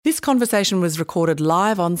This conversation was recorded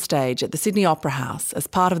live on stage at the Sydney Opera House as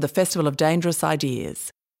part of the Festival of Dangerous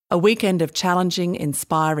Ideas, a weekend of challenging,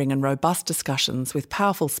 inspiring and robust discussions with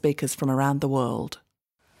powerful speakers from around the world.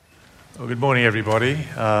 Well, good morning, everybody.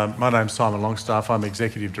 My name's Simon Longstaff. I'm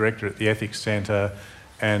Executive Director at the Ethics Centre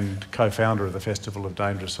and co-founder of the Festival of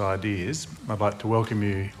Dangerous Ideas. I'd like to welcome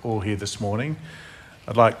you all here this morning.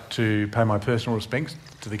 I'd like to pay my personal respects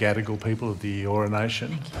to the Gadigal people of the Eora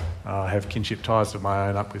Nation. I have kinship ties of my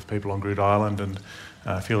own up with people on Groote Eylandt and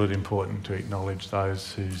feel it important to acknowledge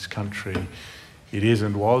those whose country it is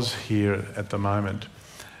and was here at the moment.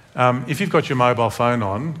 If you've got your mobile phone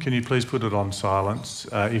on, can you please put it on silence?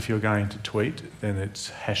 If you're going to tweet, then it's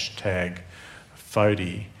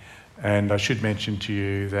 #FODI. And I should mention to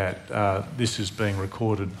you that this is being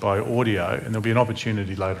recorded by audio, and there'll be an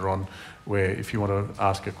opportunity later on where if you want to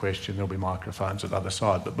ask a question, there'll be microphones at the other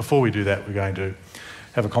side. But before we do that, we're going to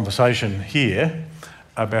have a conversation here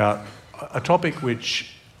about a topic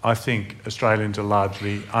which I think Australians are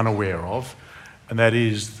largely unaware of, and that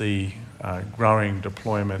is the growing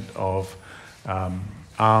deployment of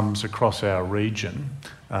arms across our region,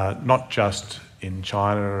 not just in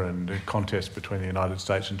China and the contest between the United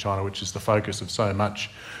States and China, which is the focus of so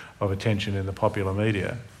much of attention in the popular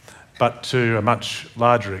media, but to a much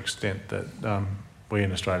larger extent that we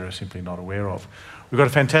in Australia are simply not aware of. We've got a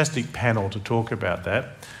fantastic panel to talk about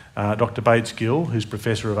that. Dr. Bates Gill, who's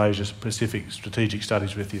Professor of Asia Pacific Strategic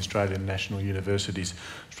Studies with the Australian National University's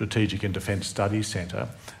Strategic and Defence Studies Centre.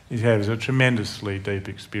 He has a tremendously deep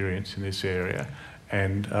experience in this area,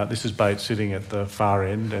 and this is Bates sitting at the far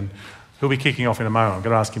end, and he'll be kicking off in a moment. I'm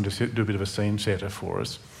going to ask him to do a bit of a scene setter for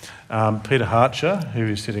us. Peter Hartcher, who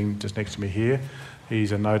is sitting just next to me here,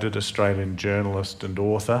 he's a noted Australian journalist and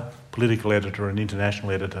author, political editor and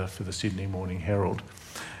international editor for the Sydney Morning Herald.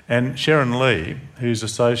 And Sharon Lee, who's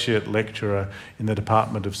Associate Lecturer in the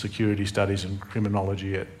Department of Security Studies and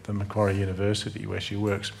Criminology at the Macquarie University, where she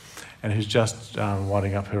works, and who's just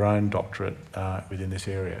winding up her own doctorate within this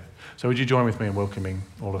area. So would you join with me in welcoming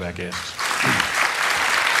all of our guests?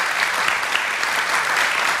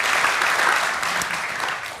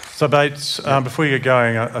 So Bates, before you get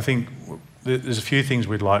going, I think there's a few things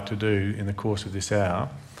we'd like to do in the course of this hour.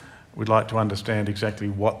 We'd like to understand exactly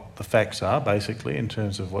what the facts are, basically, in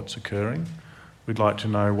terms of what's occurring. We'd like to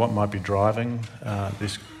know what might be driving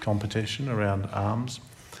this competition around arms.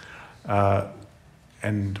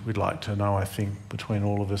 And we'd like to know, I think, between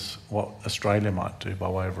all of us, what Australia might do by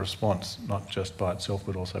way of response, not just by itself,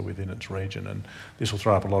 but also within its region. And this will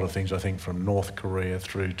throw up a lot of things, I think, from North Korea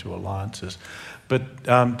through to alliances. But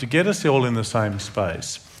to get us all in the same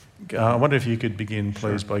space, I wonder if you could begin,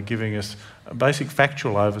 please, by giving us a basic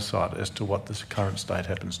factual oversight as to what this current state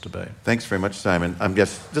happens to be. Thanks very much, Simon.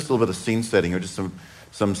 Just a little bit of scene setting, or just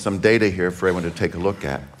some data here for everyone to take a look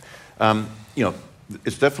at.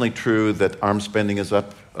 It's definitely true that arms spending is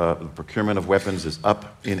up. The procurement of weapons is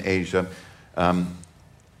up in Asia.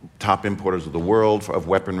 Top importers of the world of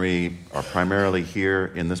weaponry are primarily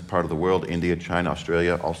here in this part of the world: India, China,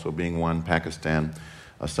 Australia, also being one, Pakistan,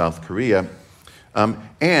 South Korea.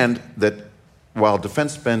 And that while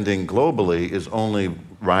defense spending globally is only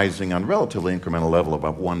rising on relatively incremental level,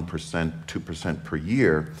 about 1%, 2% per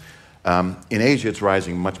year, in Asia it's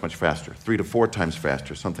rising much, much faster, 3 to 4 times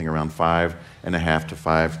faster, something around 5.5 to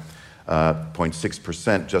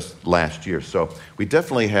 5.6% just last year. So we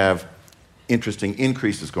definitely have interesting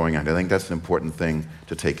increases going on. I think that's an important thing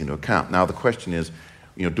to take into account. Now the question is,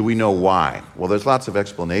 do we know why? Well, there's lots of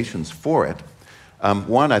explanations for it.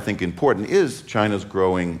 One, I think, important is China's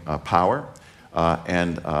growing power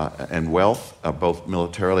and wealth, both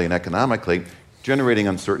militarily and economically, generating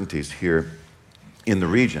uncertainties here in the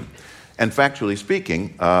region. And factually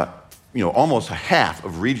speaking, almost half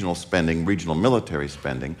of regional military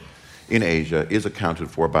spending in Asia is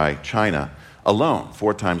accounted for by China alone,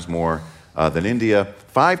 4 times more than India,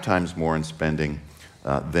 5 times more in spending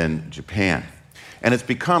than Japan. And it's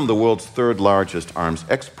become the world's 3rd largest arms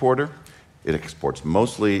exporter. It exports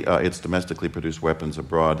mostly its domestically produced weapons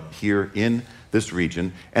abroad here in this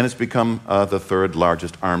region, and it's become the 3rd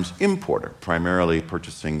largest arms importer, primarily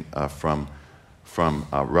purchasing from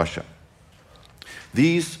Russia.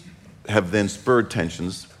 These have then spurred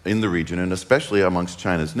tensions in the region, and especially amongst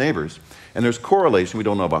China's neighbors. And there's correlation, we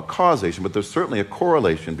don't know about causation, but there's certainly a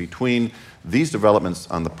correlation between these developments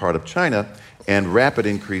on the part of China and rapid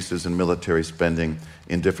increases in military spending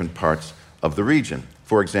in different parts of the region.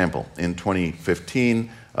 For example, in 2015,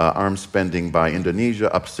 arms spending by Indonesia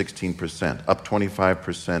up 16%, up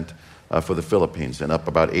 25% for the Philippines, and up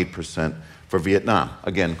about 8% for Vietnam.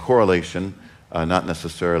 Again, correlation, not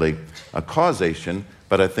necessarily a causation,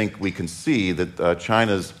 but I think we can see that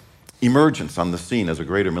China's emergence on the scene as a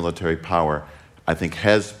greater military power, I think,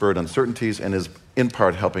 has spurred uncertainties and is in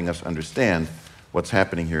part helping us understand what's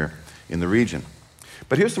happening here in the region.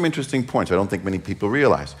 But here's some interesting points I don't think many people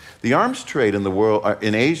realize. The arms trade in the world,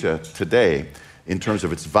 in Asia today, in terms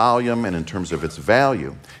of its volume and in terms of its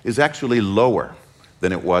value, is actually lower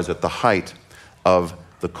than it was at the height of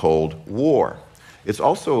the Cold War. It's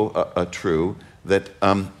also true that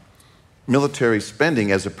military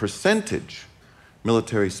spending as a percentage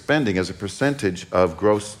of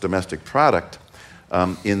gross domestic product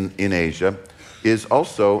in Asia is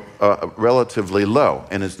also relatively low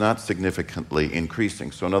and is not significantly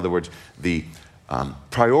increasing. So in other words, the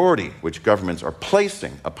priority which governments are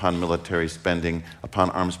placing upon military spending, upon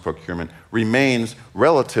arms procurement, remains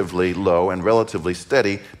relatively low and relatively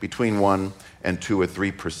steady between 1 and 2 or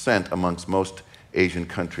 3% amongst most Asian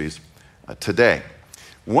countries today.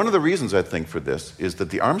 One of the reasons, I think, for this is that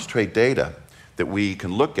the arms trade data that we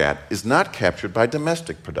can look at is not captured by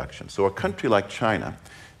domestic production. So a country like China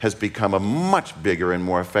has become a much bigger and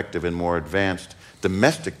more effective and more advanced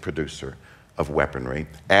domestic producer of weaponry,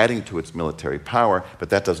 adding to its military power, but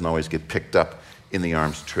that doesn't always get picked up in the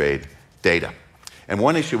arms trade data. And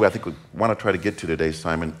one issue I think we want to try to get to today,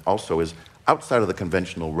 Simon, also is outside of the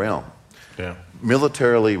conventional realm. Yeah.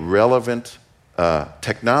 Militarily relevant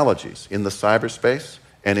technologies in the cyberspace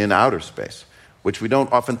and in outer space, which we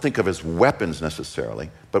don't often think of as weapons necessarily,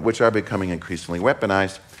 but which are becoming increasingly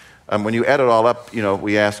weaponized. When you add it all up,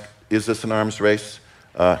 we ask, is this an arms race?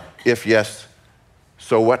 If yes,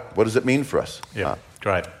 so what? What does it mean for us? Yeah,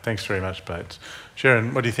 great. Thanks very much, Bates.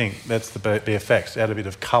 Sharon, what do you think? That's the bare facts. Add a bit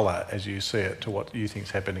of colour as you see it to what you think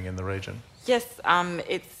is happening in the region. Yes,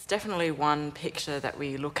 it's definitely one picture that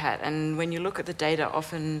we look at. And when you look at the data,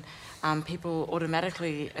 often people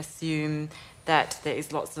automatically assume that there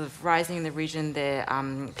is lots of rising in the region.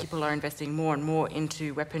 People are investing more and more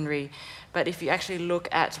into weaponry. But if you actually look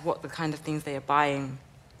at what the kind of things they are buying,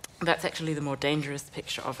 that's actually the more dangerous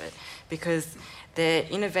picture of it, because they're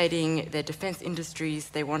innovating their defence industries.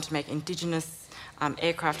 They want to make indigenous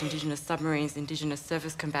aircraft, indigenous submarines, indigenous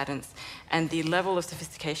surface combatants, and the level of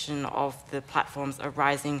sophistication of the platforms are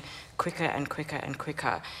rising quicker and quicker and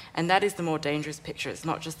quicker. And that is the more dangerous picture. It's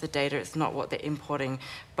not just the data, it's not what they're importing,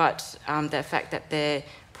 but the fact that they're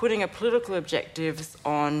putting a political objectives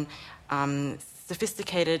on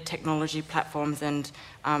sophisticated technology platforms and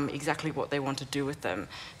exactly what they want to do with them.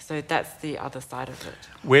 So that's the other side of it.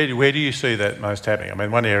 Where do you see that most happening? I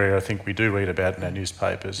mean, one area I think we do read about in our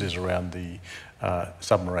newspapers is around the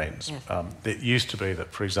submarines. Yes. It used to be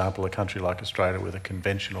that, for example, a country like Australia with a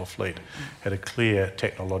conventional fleet had a clear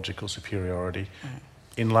technological superiority,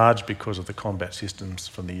 in large because of the combat systems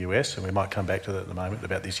from the US, and we might come back to that in a moment,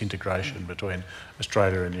 about this integration between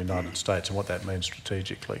Australia and the United States and what that means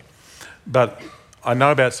strategically. But I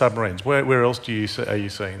know about submarines. Where else are you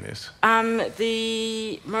seeing this?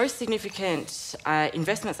 The most significant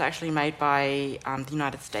investments are actually made by the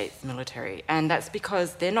United States military, and that's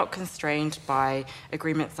because they're not constrained by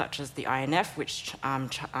agreements such as the INF, which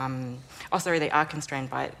they are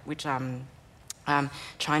constrained by it, which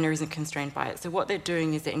China isn't constrained by it. So what they're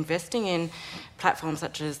doing is they're investing in platforms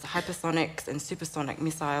such as hypersonics and supersonic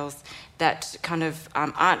missiles that kind of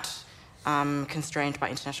aren't constrained by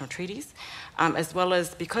international treaties, as well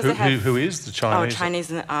as because they have... Who is the Chinese? Oh,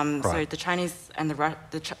 Chinese. Right. So the Chinese and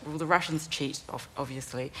the Russians cheat,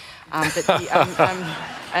 obviously, but the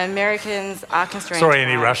Americans are constrained. Sorry,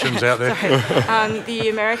 any Russians out there? Sorry. The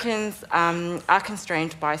Americans are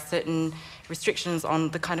constrained by certain restrictions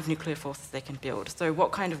on the kind of nuclear forces they can build. So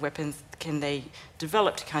what kind of weapons can they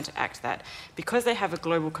develop to counteract that? Because they have a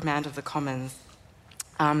global command of the commons,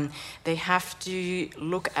 they have to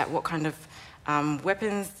look at what kind of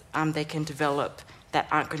weapons they can develop that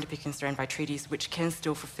aren't going to be constrained by treaties, which can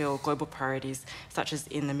still fulfill global priorities, such as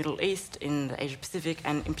in the Middle East, in the Asia Pacific,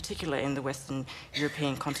 and in particular in the Western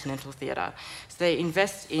European continental theatre. So they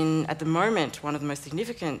invest in, at the moment, one of the most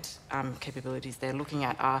significant capabilities they're looking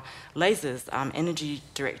at are lasers,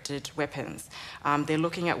 energy-directed weapons. They're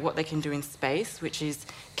looking at what they can do in space, which is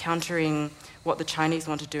countering what the Chinese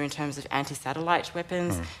want to do in terms of anti-satellite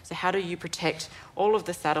weapons. So how do you protect all of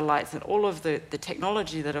the satellites and all of the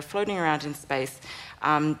technology that are floating around in space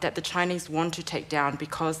that the Chinese want to take down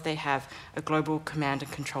because they have a global command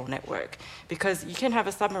and control network? Because you can have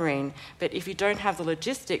a submarine, but if you don't have the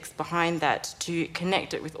logistics behind that to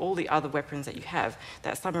connect it with all the other weapons that you have,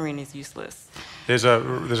 that submarine is useless. There's a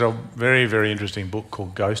very, very interesting book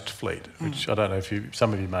called Ghost Fleet, which I don't know if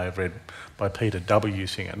some of you may have read, by Peter W.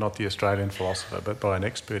 Singer, not the Australian philosopher, but by an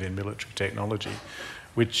expert in military technology,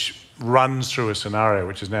 which runs through a scenario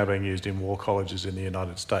which is now being used in war colleges in the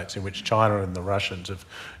United States, in which China and the Russians have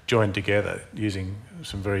joined together using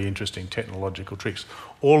some very interesting technological tricks,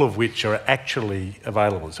 all of which are actually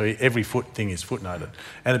available. So every thing is footnoted.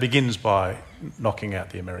 And it begins by knocking out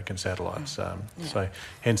the American satellites. So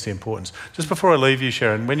hence the importance. Just before I leave you,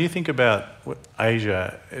 Sharon, when you think about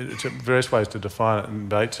Asia, it's various ways to define it, and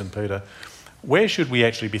Bates and Peter, where should we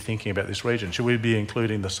actually be thinking about this region? Should we be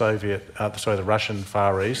including the Russian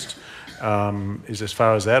Far East? Is as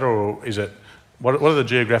far as that, or is it? What are the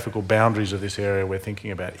geographical boundaries of this area we're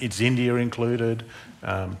thinking about? Is India included?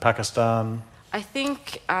 Pakistan? I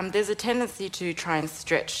think there's a tendency to try and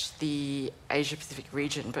stretch the Asia-Pacific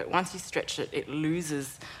region, but once you stretch it, it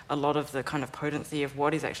loses a lot of the kind of potency of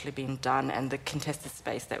what is actually being done and the contested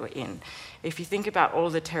space that we're in. If you think about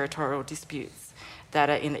all the territorial disputes that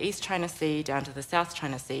are in the East China Sea down to the South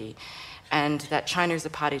China Sea, and that China is a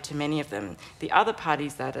party to many of them. The other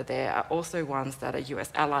parties that are there are also ones that are US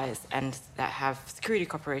allies and that have security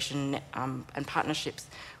cooperation and partnerships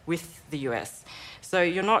with the US. So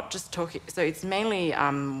you're not just talking, so it's mainly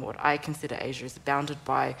what I consider Asia is bounded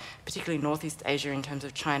by, particularly Northeast Asia in terms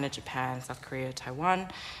of China, Japan, South Korea, Taiwan,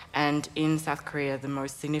 and in South Korea the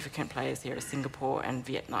most significant players here are Singapore and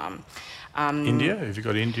Vietnam. India? Have you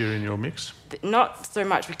got India in your mix? Not so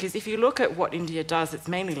much, because if you look at what India does, it's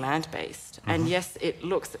mainly land-based. And yes,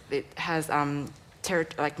 it has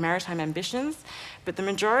maritime ambitions, but the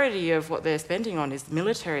majority of what they're spending on is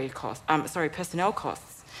military costs, personnel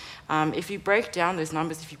costs. If you break down those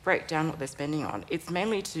numbers, if you break down what they're spending on, it's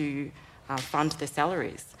mainly to fund their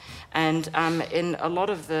salaries. And in a lot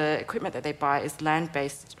of the equipment that they buy is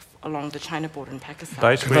land-based along the China border in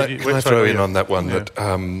Pakistan. Can I throw in on that one? Yeah.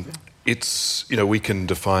 That it's, we can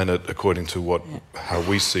define it according to how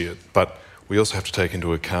we see it, but we also have to take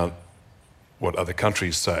into account what other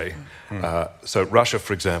countries say. So Russia,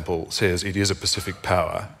 for example, says it is a Pacific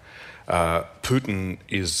power. Putin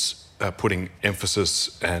is putting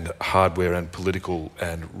emphasis and hardware and political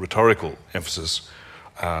and rhetorical emphasis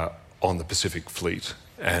on the Pacific Fleet.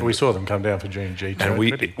 And we saw them come down for G2. And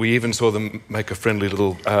we even saw them make a friendly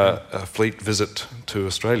little fleet visit to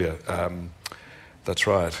Australia. That's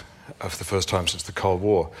right, for the first time since the Cold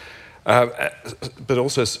War. But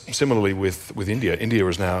also similarly with India. India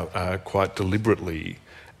is now quite deliberately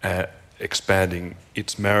expanding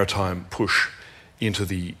its maritime push into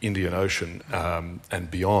the Indian Ocean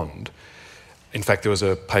and beyond. In fact, there was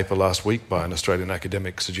a paper last week by an Australian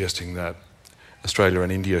academic suggesting that Australia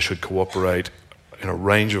and India should cooperate in a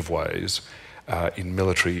range of ways in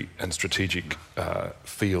military and strategic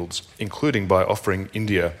fields, including by offering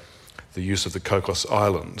India the use of the Cocos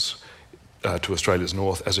Islands to Australia's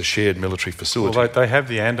north as a shared military facility. Well, they have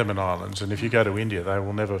the Andaman Islands, and if you go to India, they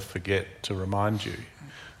will never forget to remind you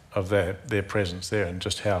of their presence there and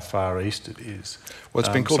just how far east it is. Well,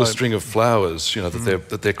 it's been called a string of flowers,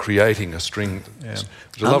 that they're creating a string. Yeah.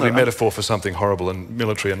 It's a lovely metaphor for something horrible and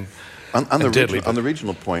military and deadly. On the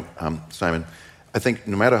regional point, Simon, I think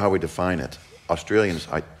no matter how we define it, Australians,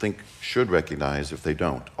 I think, should recognize, if they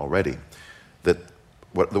don't already, that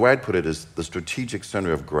the way I'd put it is the strategic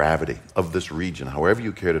center of gravity of this region, however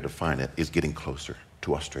you care to define it, is getting closer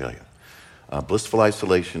to Australia. Blissful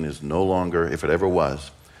isolation is no longer, if it ever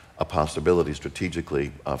was, a possibility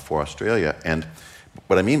strategically for Australia. And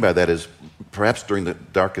what I mean by that is, perhaps during the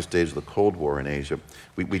darkest days of the Cold War in Asia,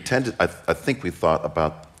 we tended, I think we thought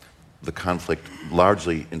about the conflict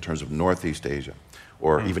largely in terms of Northeast Asia,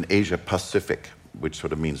 or even Asia Pacific, which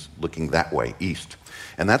sort of means looking that way, east.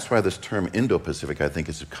 And that's why this term Indo-Pacific, I think,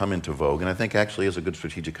 has come into vogue, and I think actually is a good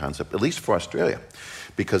strategic concept, at least for Australia,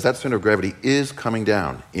 because that center of gravity is coming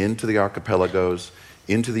down into the archipelagos,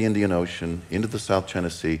 into the Indian Ocean, into the South China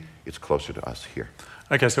Sea. It's closer to us here.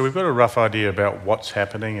 Okay, so we've got a rough idea about what's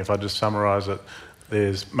happening. If I just summarise it,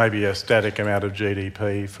 there's maybe a static amount of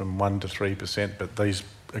GDP from 1% to 3%, but these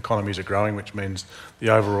economies are growing, which means the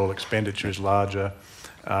overall expenditure is larger.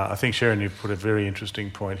 I think, Sharon, you've put a very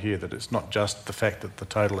interesting point here, that it's not just the fact that the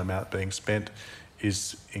total amount being spent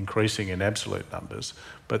is increasing in absolute numbers,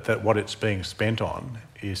 but that what it's being spent on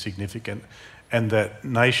is significant, and that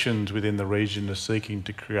nations within the region are seeking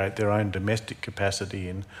to create their own domestic capacity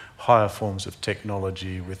in higher forms of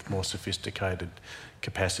technology with more sophisticated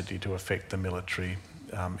capacity to affect the military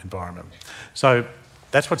environment. So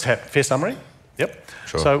that's what's happened. Fair summary? Yep.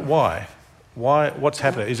 Sure. So why? What's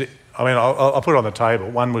happening? Is it? I mean, I'll put it on the table.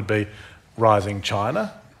 One would be rising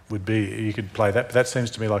China. You could play that, but that seems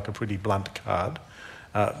to me like a pretty blunt card.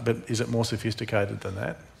 But is it more sophisticated than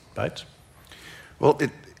that, Bates? Well,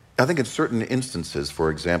 I think in certain instances, for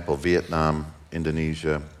example, Vietnam,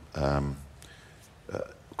 Indonesia,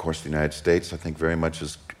 course, the United States, I think, very much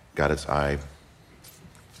has got its eye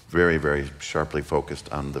very, very sharply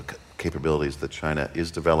focused on the capabilities that China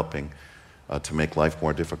is developing to make life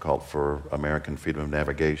more difficult for American freedom of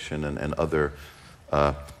navigation and other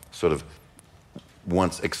sort of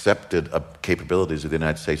once accepted capabilities of the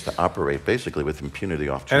United States to operate basically with impunity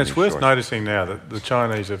off Chinese And it's worth shores. noticing now that the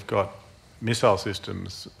Chinese have got missile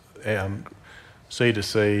systems, sea to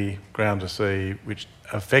sea, ground to sea, which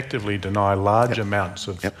effectively deny large amounts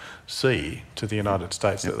of sea to the United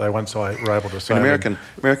States that they once were able to say. And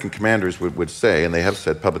American commanders would say, and they have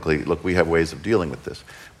said publicly, look, we have ways of dealing with this.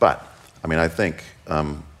 But, I mean, I think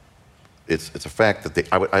it's a fact that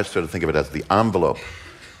I sort of think of it as the envelope.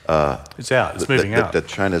 It's out, it's moving out. That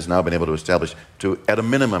China has now been able to establish to, at a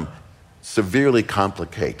minimum, severely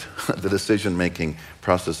complicate the decision-making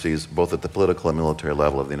processes, both at the political and military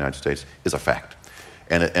level of the United States, is a fact.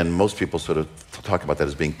 And most people sort of talk about that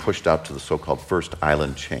as being pushed out to the so-called first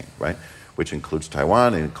island chain, right? Which includes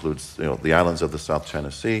Taiwan, it includes the islands of the South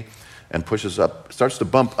China Sea, and starts to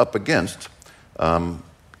bump up against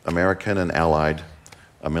American and allied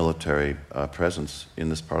military presence in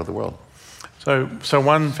this part of the world. So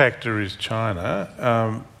one factor is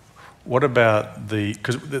China. What about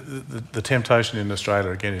because the temptation in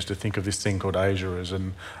Australia, again, is to think of this thing called Asia as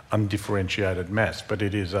an undifferentiated mass, but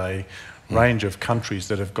it is a range of countries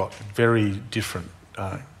that have got very different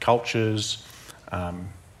cultures,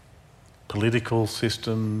 political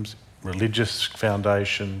systems, religious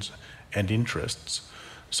foundations and interests.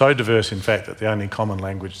 So diverse, in fact, that the only common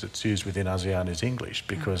language that's used within ASEAN is English,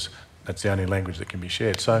 because that's the only language that can be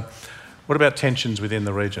shared. So what about tensions within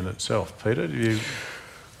the region itself? Peter, do you...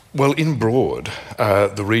 Well, in broad,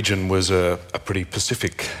 the region was a pretty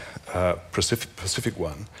Pacific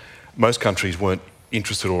one. Most countries weren't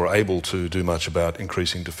interested or able to do much about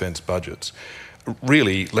increasing defence budgets.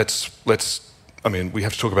 Really, I mean, we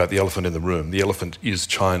have to talk about the elephant in the room. The elephant is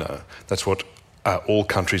China. That's what all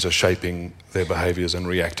countries are shaping their behaviours and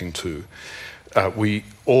reacting to. We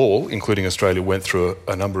all, including Australia, went through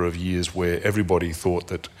a number of years where everybody thought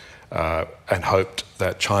that and hoped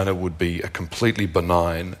that China would be a completely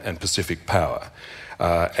benign and Pacific power.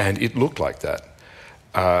 And it looked like that.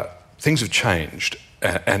 Things have changed,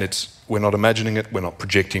 and we're not imagining it, we're not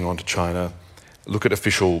projecting onto China. Look at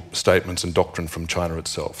official statements and doctrine from China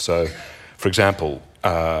itself. So, for example,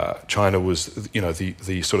 China was,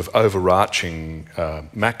 the sort of overarching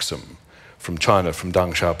maxim from China, from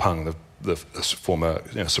Deng Xiaoping, the former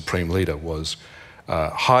supreme leader, was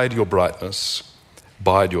hide your brightness,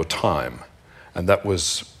 bide your time. And that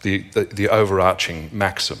was the overarching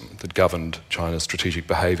maxim that governed China's strategic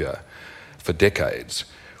behaviour for decades.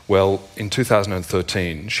 Well, in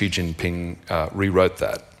 2013, Xi Jinping rewrote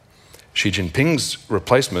that. Xi Jinping's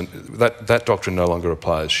replacement, that doctrine no longer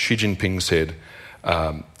applies. Xi Jinping said,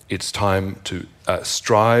 it's time to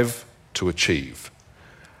strive to achieve.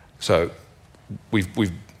 So we've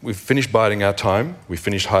finished biding our time, we've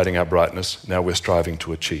finished hiding our brightness, now we're striving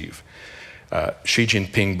to achieve. Xi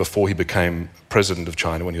Jinping, before he became president of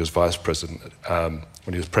China, when he was vice president,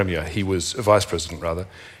 when he was premier, he was vice president rather,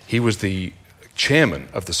 he was the chairman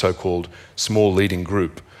of the so-called small leading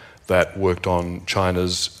group that worked on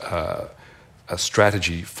China's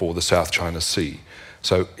strategy for the South China Sea.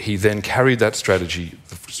 So he then carried that strategy.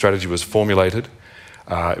 The strategy was formulated.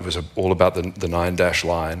 It was all about the Nine-Dash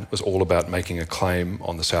Line. It was all about making a claim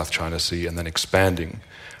on the South China Sea and then expanding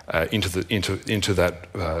into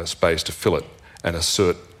that space to fill it and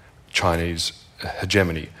assert Chinese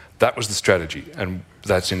hegemony. That was the strategy, and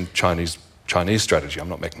that's in Chinese strategy. I'm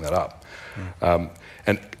not making that up.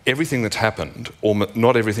 And everything that's happened,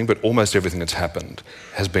 not everything, but almost everything that's happened,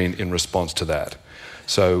 has been in response to that.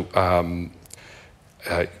 So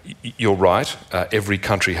you're right. Every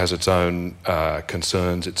country has its own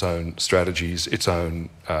concerns, its own strategies, its own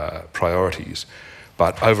priorities.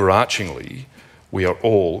 But overarchingly, we are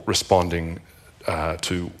all responding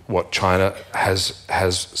to what China has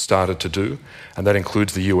started to do, and that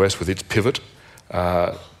includes the US with its pivot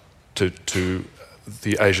to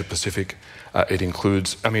the Asia-Pacific. It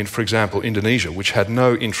includes, for example, Indonesia, which had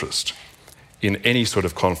no interest in any sort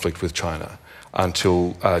of conflict with China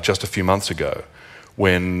until just a few months ago,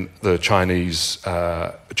 when the Chinese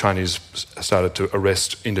started to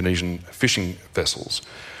arrest Indonesian fishing vessels.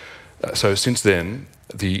 So since then,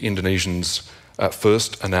 the Indonesians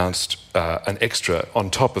first announced an extra, on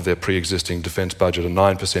top of their pre-existing defence budget, a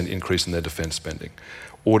 9% increase in their defence spending,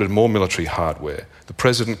 ordered more military hardware. The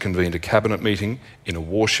president convened a cabinet meeting in a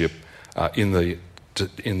warship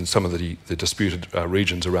in some of the disputed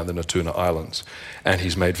regions around the Natuna Islands, and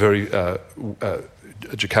he's made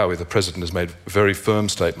Jokowi, the president, has made very firm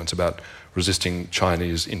statements about resisting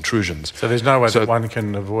Chinese intrusions. So there's no way that one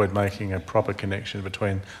can avoid making a proper connection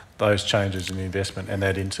between those changes in the investment and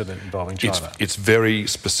that incident involving China? It's very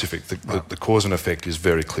specific. The cause and effect is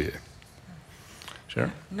very clear.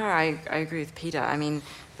 Sharon? No, I agree with Peter. I mean,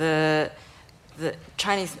 the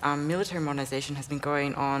Chinese military modernization has been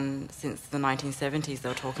going on since the 1970s. They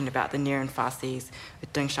were talking about the near and far seas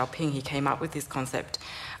with Deng Xiaoping. He came up with this concept.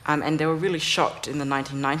 And they were really shocked in the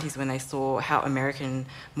 1990s when they saw how American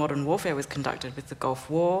modern warfare was conducted with the Gulf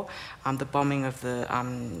War, the bombing of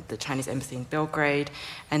the Chinese embassy in Belgrade,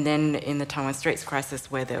 and then in the Taiwan Straits crisis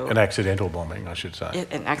where there were... An accidental bombing, I should say.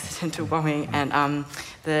 An accidental bombing. And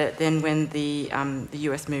then when the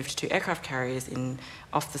US moved to aircraft carriers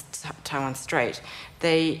off the Taiwan Strait,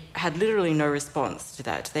 they had literally no response to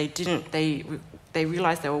that. They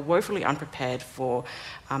realized they were woefully unprepared for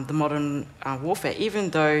the modern warfare. Even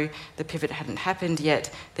though the pivot hadn't happened yet,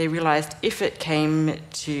 they realized if it came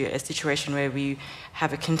to a situation where we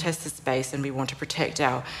have a contested space and we want to protect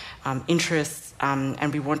our interests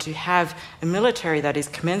and we want to have a military that is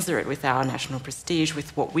commensurate with our national prestige,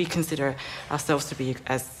 with what we consider ourselves to be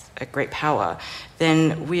as a great power,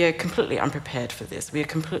 then we are completely unprepared for this. We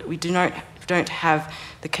don't have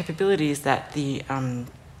the capabilities that the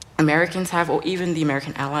Americans have, or even the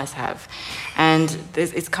American allies have. And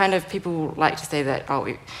it's kind of, people like to say that,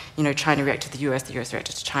 China reacted to the US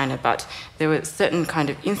reacted to China, but there were certain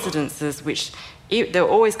kind of incidences which they're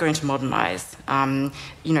always going to modernize.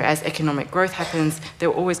 As economic growth happens,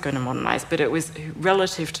 they're always going to modernize, but it was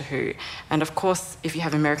relative to who. And of course, if you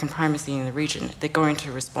have American primacy in the region, they're going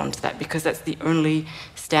to respond to that because that's the only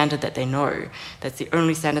standard that they know. That's the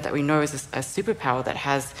only standard that we know as a superpower that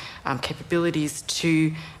has capabilities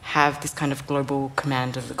to have this kind of global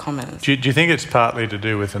command of the commons. Do you think it's partly to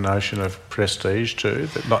do with the notion of prestige too,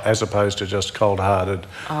 that not, as opposed to just cold-hearted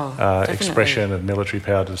expression of military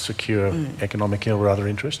power to secure economic or other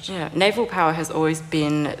interests? Yeah, naval power has always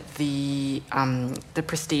been the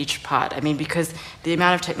prestige part. I mean, because the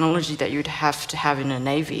amount of technology that you'd have to have in a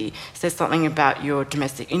navy says something about your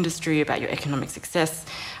domestic industry, about your economic success.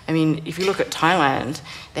 I mean, if you look at Thailand,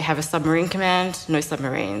 they have a submarine command, no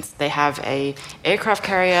submarines. They have a aircraft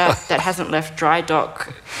carrier that hasn't left dry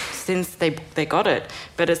dock since they got it.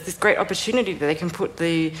 But it's this great opportunity that they can put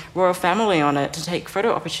the royal family on it to take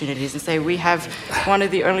photo opportunities and say, we have one of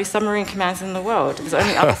the only submarine commands in the world. There's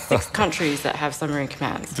only other 6 countries that have submarine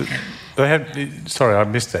commands. They have, sorry, I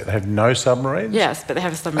missed that. They have no submarines? Yes, but they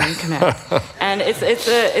have a submarine command. And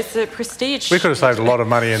it's a prestige. We could have saved a lot of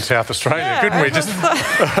money in South Australia, couldn't we?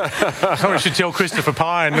 We should tell Christopher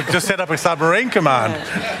Pyne, just set up a submarine command.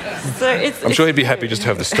 Yeah. So I'm sure he'd be happy just to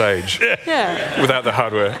have the stage without the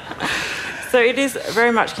hardware. So it is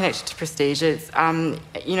very much connected to prestige. It's,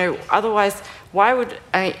 otherwise,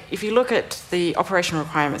 if you look at the operational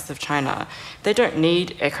requirements of China, they don't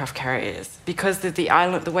need aircraft carriers because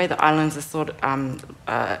the way the islands are sort of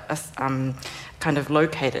kind of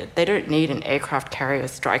located, they don't need an aircraft carrier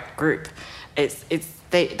strike group.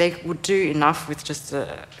 They would do enough with just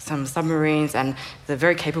some submarines and the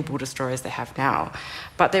very capable destroyers they have now.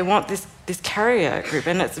 But they want this carrier group,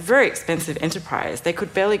 and it's a very expensive enterprise. They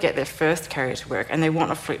could barely get their first carrier to work, and they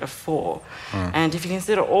want a fleet of 4. And if you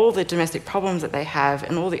consider all the domestic problems that they have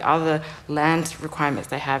and all the other land requirements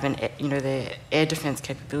they have and their air defence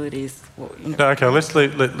capabilities... Okay,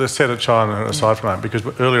 let's set China aside from that, because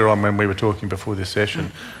earlier on when we were talking before this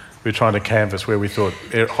session, we were trying to canvass where we thought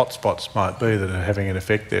hotspots might be that are having an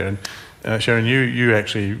effect there. And Sharon, you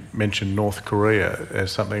actually mentioned North Korea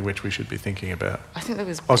as something which we should be thinking about. I think that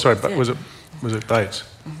was... Oh, sorry, but was it Bates?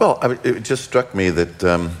 Well, it just struck me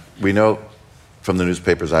that we know from the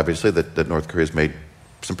newspapers, obviously, that North Korea has made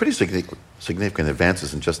some pretty significant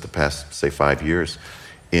advances in just the past, say, 5 years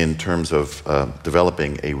in terms of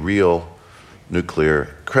developing a real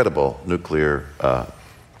credible nuclear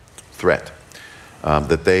threat.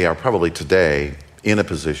 That they are probably today in a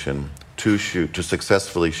position to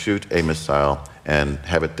successfully shoot a missile and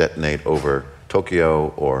have it detonate over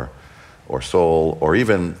Tokyo or Seoul or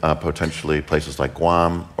even potentially places like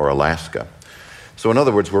Guam or Alaska. So in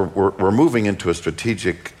other words, we're moving into a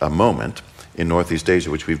strategic moment in Northeast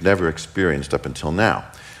Asia which we've never experienced up until now.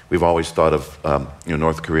 We've always thought of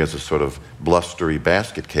North Korea as a sort of blustery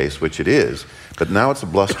basket case, which it is, but now it's a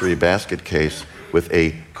blustery basket case with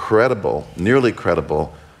a nearly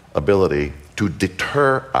credible ability to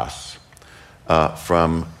deter us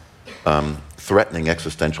from threatening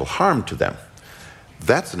existential harm to them.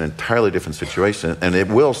 That's an entirely different situation, and it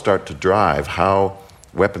will start to drive how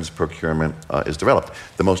weapons procurement is developed.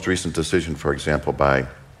 The most recent decision, for example, by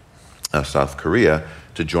South Korea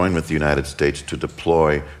to join with the United States to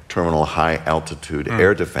deploy Terminal High Altitude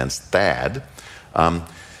Air Defense, THAAD.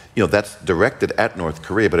 That's directed at North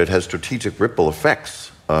Korea, but it has strategic ripple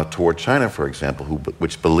effects toward China, for example,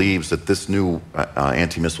 which believes that this new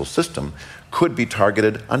anti-missile system could be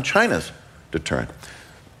targeted on China's deterrent.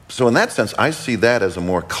 So in that sense, I see that as a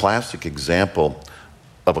more classic example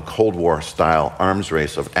of a Cold War-style arms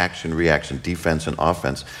race of action, reaction, defense, and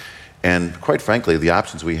offense. And quite frankly, the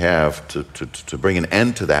options we have to bring an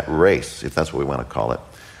end to that race, if that's what we want to call it,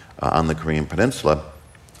 on the Korean Peninsula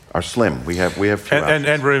are slim. We have few options.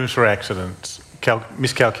 And rooms for accidents,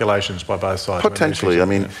 miscalculations by both sides. Potentially. I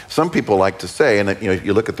mean, some people like to say, and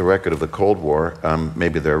you look at the record of the Cold War,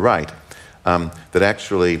 maybe they're right, that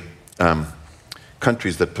actually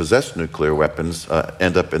countries that possess nuclear weapons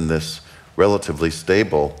end up in this relatively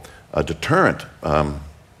stable deterrent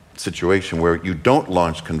situation where you don't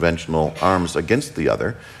launch conventional arms against the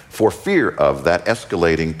other for fear of that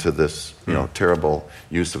escalating to this terrible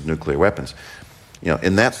use of nuclear weapons.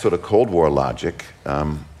 In that sort of Cold War logic,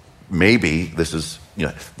 maybe this is,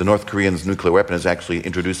 the North Koreans' nuclear weapon is actually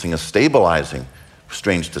introducing a stabilizing,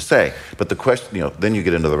 strange to say, but the question, then you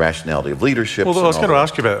get into the rationality of leadership. Well, I was going to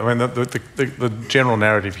ask you about, I mean, the general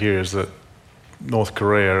narrative here is that North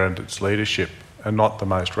Korea and its leadership are not the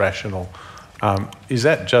most rational. Is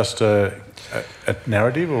that just a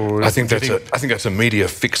narrative, or I think that's a media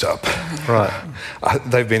fix-up. Right.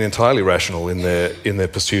 They've been entirely rational in their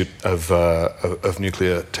pursuit of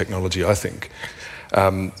nuclear technology, I think.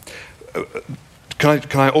 Can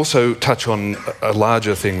I also touch on a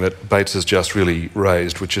larger thing that Bates has just really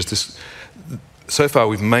raised, which is this? So far,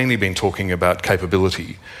 we've mainly been talking about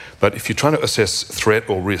capability, but if you're trying to assess threat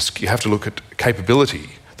or risk, you have to look at capability,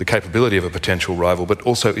 the capability of a potential rival, but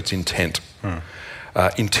also its intent.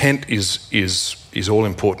 Intent is all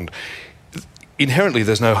important. Inherently,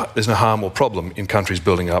 there's no harm or problem in countries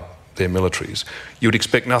building up their militaries. You would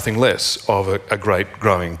expect nothing less of a great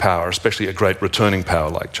growing power, especially a great returning power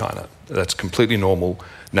like China. That's completely normal,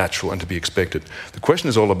 natural, and to be expected. The question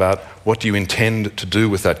is all about what do you intend to do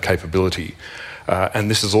with that capability? And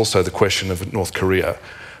this is also the question of North Korea.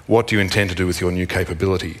 What do you intend to do with your new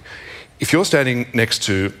capability? If you're standing next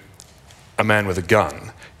to a man with a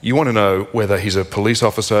gun, you want to know whether he's a police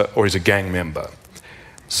officer or he's a gang member.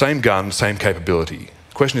 Same gun, same capability.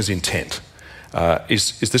 The question is intent.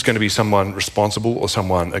 Is this going to be someone responsible or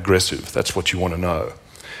someone aggressive? That's what you want to know.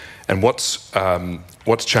 And what's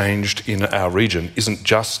changed in our region isn't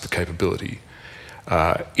just the capability,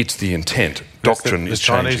 it's the intent. Doctrine is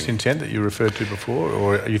changing. The Chinese intent that you referred to before,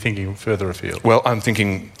 or are you thinking further afield? Well, I'm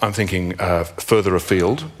thinking further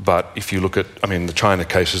afield, but if you look at, the China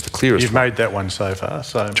case is the clearest. You've made that one so far.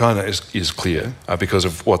 So China is clear because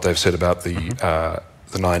of what they've said about the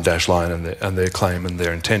 9-dash line and their claim and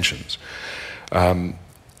their intentions.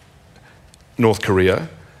 North Korea,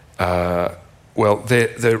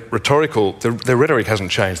 their rhetoric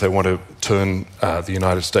hasn't changed. They want to turn the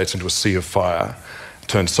United States into a sea of fire,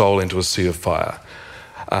 turn Seoul into a sea of fire,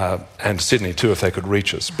 and Sydney too, if they could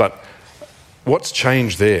reach us. But what's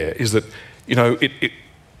changed there is that,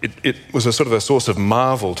 it was a sort of a source of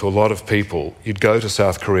marvel to a lot of people. You'd go to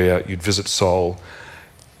South Korea, you'd visit Seoul.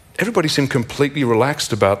 Everybody seemed completely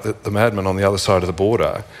relaxed about the madman on the other side of the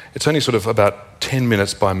border. It's only sort of about 10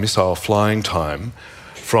 minutes by missile flying time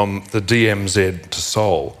from the DMZ to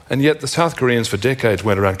Seoul. And yet the South Koreans for decades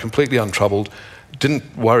went around completely untroubled,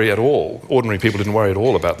 didn't worry at all. Ordinary people didn't worry at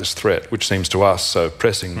all about this threat, which seems to us so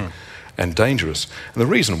pressing and dangerous. And the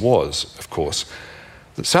reason was, of course,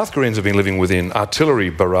 that South Koreans have been living within artillery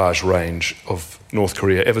barrage range of North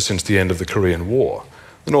Korea ever since the end of the Korean War.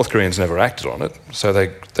 The North Koreans never acted on it, so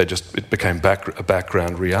it became a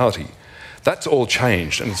background reality. That's all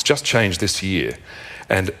changed, and it's just changed this year.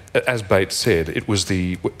 And as Bates said, it was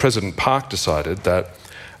President Park decided that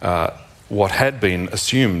what had been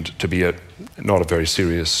assumed to be not a very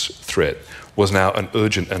serious threat was now an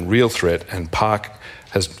urgent and real threat, and Park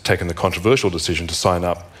has taken the controversial decision to sign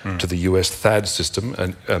up to the US THAAD system,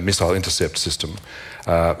 a missile intercept system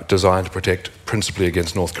designed to protect principally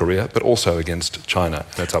against North Korea, but also against China,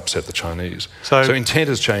 and it's upset the Chinese. So intent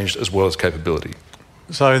has changed as well as capability.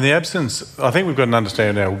 So in the absence, I think we've got an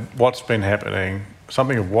understanding now what's been happening,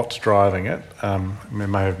 something of what's driving it. We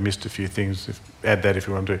may have missed a few things, add that if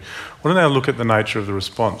you want to. I want to now look at the nature of the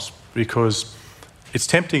response, because it's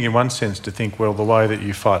tempting in one sense to think, well, the way that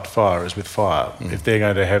you fight fire is with fire. If they're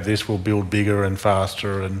going to have this, we'll build bigger and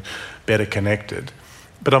faster and better connected.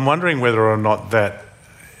 But I'm wondering whether or not that,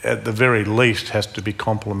 at the very least, has to be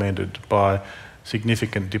complemented by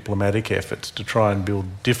significant diplomatic efforts to try and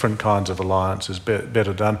build different kinds of alliances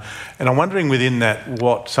better done. And I'm wondering within that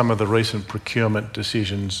what some of the recent procurement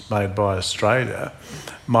decisions made by Australia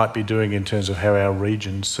might be doing in terms of how our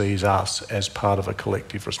region sees us as part of a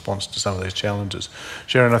collective response to some of these challenges.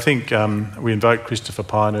 Sharon, I think we invoked Christopher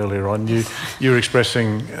Pyne earlier on. You were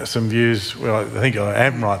expressing some views, well, I think I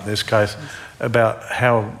am right in this case, about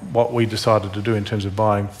how what we decided to do in terms of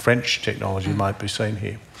buying French technology might be seen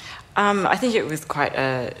here. I think it was quite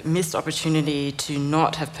a missed opportunity to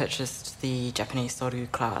not have purchased the Japanese Soryu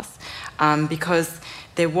class because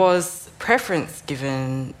there was preference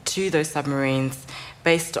given to those submarines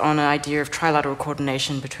based on an idea of trilateral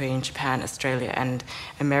coordination between Japan, Australia and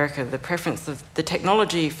America. The preference of the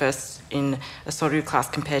technology first in a Soryu class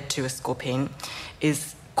compared to a Scorpene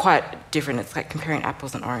is quite different. It's like comparing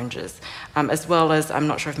apples and oranges. As well as, I'm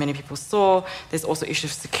not sure if many people saw, there's also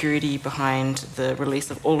issues of security behind the release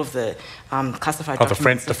of all of the classified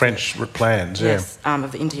documents. The French plans, yes,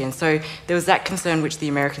 of the Indians. So there was that concern which the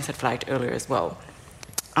Americans had flagged earlier as well.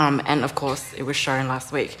 And of course, it was shown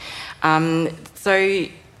last week. Abbott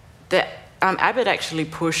actually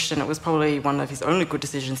pushed, and it was probably one of his only good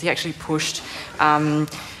decisions, he actually pushed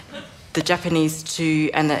the Japanese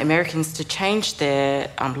and the Americans to change their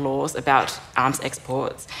laws about arms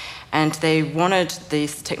exports. And they wanted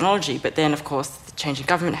this technology, but then, of course, the change in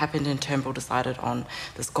government happened and Turnbull decided on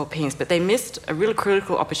the Scorpiones. But they missed a really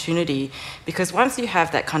critical opportunity because once you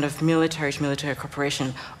have that kind of military-to-military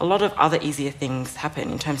cooperation, a lot of other easier things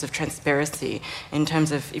happen in terms of transparency, in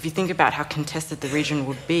terms of, if you think about how contested the region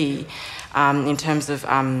would be, in terms of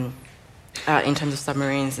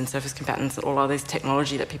submarines and surface combatants and all of this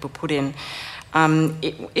technology that people put in.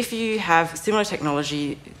 If you have similar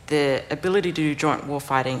technology, the ability to do joint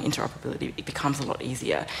warfighting, interoperability, it becomes a lot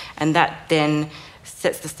easier. And that then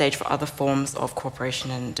sets the stage for other forms of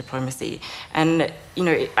cooperation and diplomacy. And,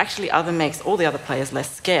 it actually makes all the other players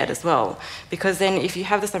less scared as well. Because then if you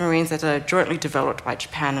have the submarines that are jointly developed by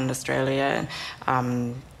Japan and Australia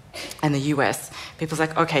and the US, people's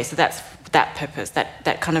like, okay, so that's that purpose,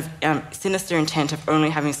 that kind of sinister intent of only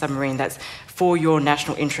having a submarine that's for your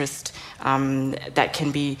national interest, that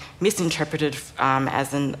can be misinterpreted as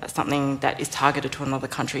something that is targeted to another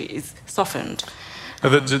country is softened.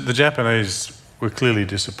 The Japanese were clearly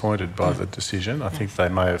disappointed by the decision. I think they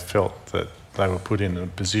may have felt that they were put in a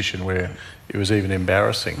position where it was even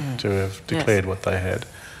embarrassing to have declared what they had.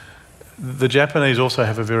 The Japanese also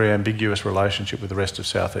have a very ambiguous relationship with the rest of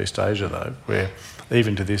Southeast Asia, though, where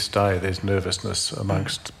even to this day there's nervousness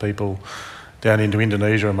amongst people down into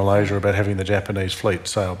Indonesia and Malaysia about having the Japanese fleet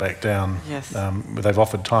sail back down. Yes. They've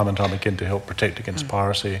offered time and time again to help protect against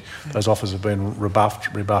piracy. Those offers have been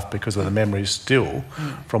rebuffed because of the memories still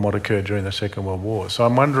from what occurred during the Second World War. So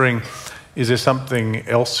I'm wondering, is there something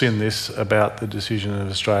else in this about the decision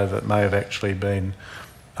of Australia that may have actually been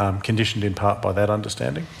conditioned in part by that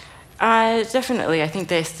understanding? Definitely. I think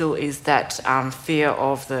there still is that fear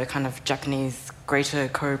of the kind of Japanese greater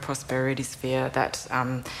co-prosperity sphere that,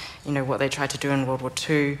 what they tried to do in World War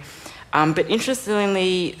II. But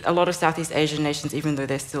interestingly, a lot of Southeast Asian nations, even though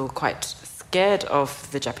they're still quite scared of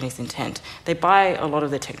the Japanese intent, they buy a lot of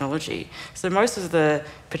their technology. So most of the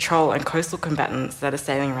patrol and coastal combatants that are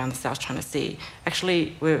sailing around the South China Sea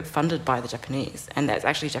actually were funded by the Japanese, and that's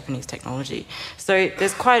actually Japanese technology. So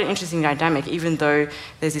there's quite an interesting dynamic, even though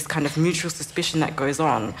there's this kind of mutual suspicion that goes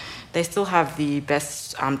on. They still have the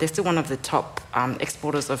best, they're still one of the top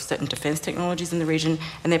exporters of certain defence technologies in the region,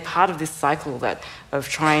 and they're part of this cycle of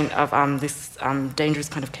this dangerous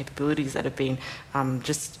kind of capabilities that have been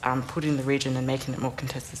put in the region and making it more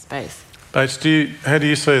contested space. Bates, how do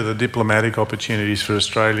you see the diplomatic opportunities for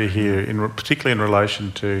Australia here, particularly in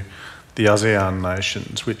relation to the ASEAN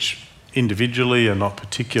nations, which individually are not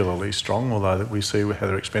particularly strong, although we see how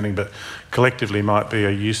they're expanding, but collectively might be a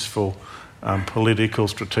useful political,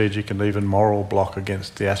 strategic and even moral block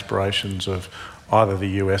against the aspirations of either the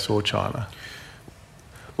US or China?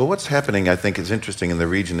 Well, what's happening, I think, is interesting in the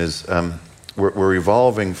region is we're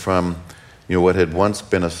evolving from what had once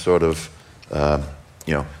been a sort of the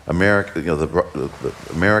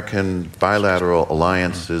American bilateral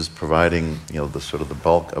alliances providing the sort of the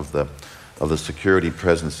bulk of the security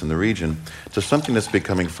presence in the region to something that's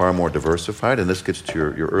becoming far more diversified. And this gets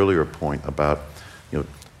to your earlier point about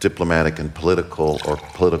diplomatic and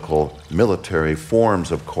political military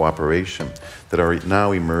forms of cooperation that are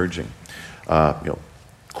now emerging.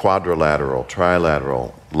 Quadrilateral,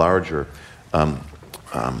 trilateral, larger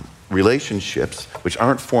relationships, which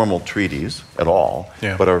aren't formal treaties at all,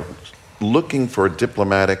 but are looking for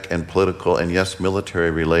diplomatic and political and, yes,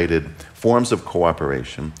 military-related forms of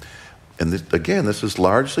cooperation and this is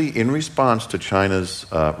largely in response to China's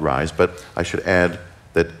rise, but I should add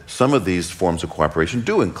that some of these forms of cooperation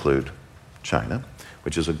do include China,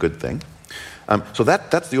 which is a good thing. So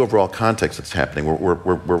that's the overall context that's happening.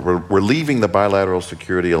 We're leaving the bilateral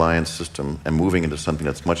security alliance system and moving into something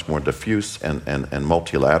that's much more diffuse and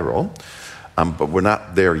multilateral, but we're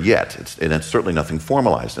not there yet, and it's certainly nothing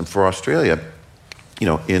formalized. And for Australia,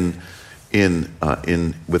 with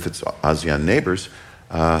its ASEAN neighbors,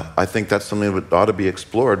 I think that's something that ought to be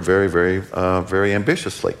explored very, very, very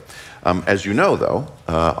ambitiously. As you know, though,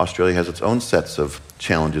 Australia has its own sets of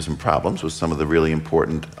challenges and problems with some of the really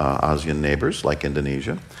important ASEAN neighbors, like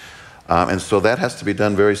Indonesia. And so that has to be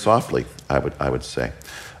done very softly, I would say.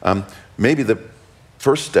 Maybe the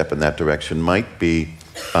first step in that direction might be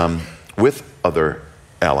with other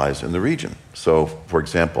allies in the region. So, for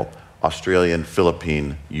example, Australian,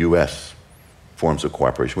 Philippine, U.S. forms of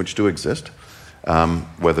cooperation, which do exist,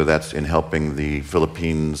 whether that's in helping the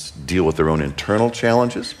Philippines deal with their own internal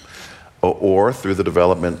challenges, or through the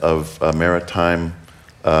development of maritime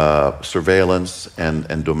surveillance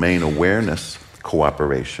and domain awareness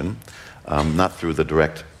cooperation, not through the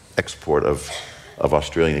direct export of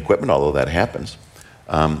Australian equipment, although that happens,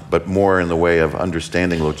 but more in the way of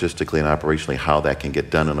understanding logistically and operationally how that can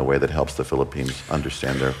get done in a way that helps the Philippines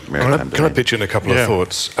understand their maritime domain. Can I pitch in a couple of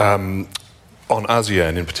thoughts? On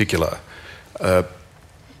ASEAN in particular,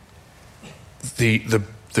 the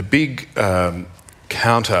big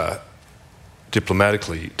counter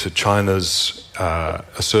diplomatically to China's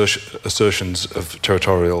assertions of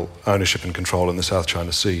territorial ownership and control in the South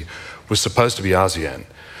China Sea was supposed to be ASEAN.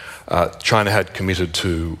 China had committed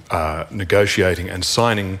to negotiating and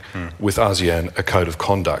signing with ASEAN a code of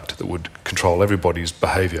conduct that would control everybody's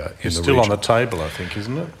behaviour in the region. It's still on the table, I think,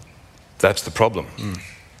 isn't it? That's the problem.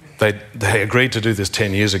 They agreed to do this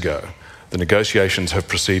 10 years ago. The negotiations have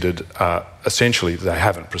proceeded, essentially they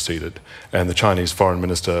haven't proceeded, and the Chinese foreign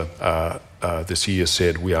minister this year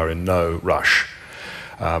said we are in no rush.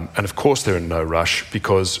 And of course they're in no rush,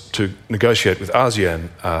 because to negotiate with ASEAN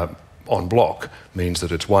en bloc means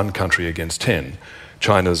that it's one country against 10.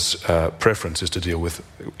 China's preference is to deal with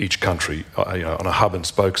each country on a hub and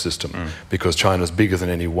spoke system, because China's bigger than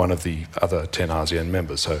any one of the other 10 ASEAN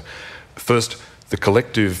members. So first, the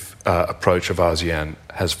collective approach of ASEAN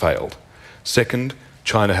has failed. Second,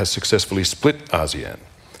 China has successfully split ASEAN.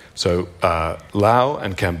 So Laos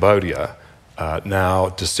and Cambodia now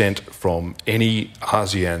dissent from any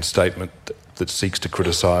ASEAN statement that seeks to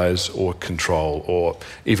criticise or control or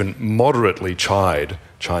even moderately chide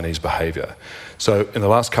Chinese behaviour. So in the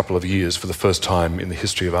last couple of years, for the first time in the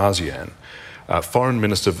history of ASEAN, foreign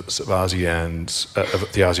ministers of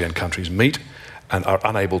the ASEAN countries meet and are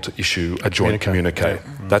unable to issue a joint communique.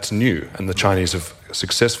 That's new, and the Chinese have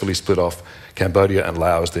successfully split off Cambodia and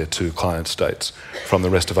Laos, their two client states, from the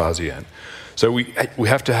rest of ASEAN. So we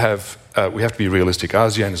have to be realistic.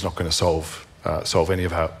 ASEAN is not going to solve any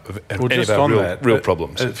of our real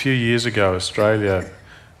problems. A few years ago, Australia,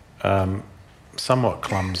 somewhat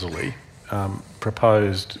clumsily,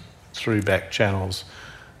 proposed through back channels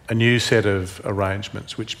a new set of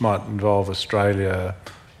arrangements which might involve Australia,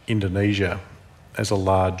 Indonesia as a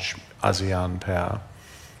large ASEAN power.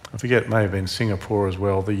 I forget, it may have been Singapore as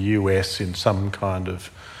well, the US in some kind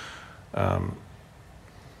of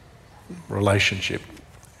relationship.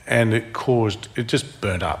 And it just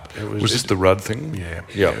burnt up. Was this the Rudd thing?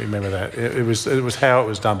 Yeah, remember that. It was how it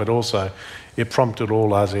was done, but also it prompted all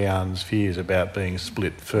ASEAN's fears about being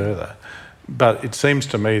split further. But it seems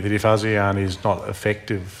to me that if ASEAN is not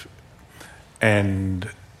effective and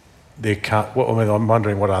there can't... I'm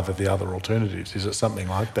wondering what are the other alternatives. Is it something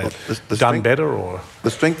like that? Done better, or...? The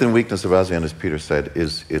strength and weakness of ASEAN, as Peter said,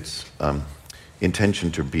 is its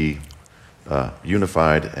intention to be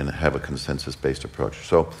unified and have a consensus-based approach.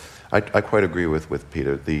 So I quite agree with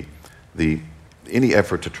Peter. Any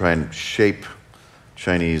effort to try and shape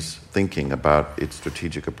Chinese thinking about its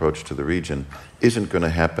strategic approach to the region isn't going to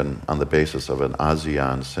happen on the basis of an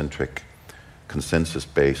ASEAN-centric,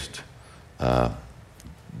 consensus-based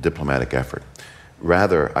diplomatic effort.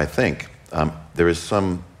 Rather, I think there is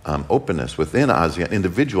some openness within ASEAN,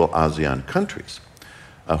 individual ASEAN countries,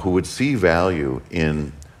 who would see value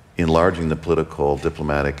in enlarging the political,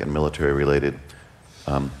 diplomatic, and military-related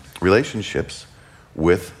relationships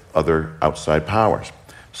with other outside powers.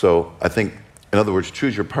 So I think, in other words,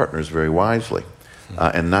 choose your partners very wisely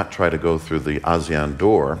and not try to go through the ASEAN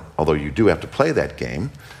door, although you do have to play that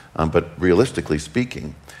game. But realistically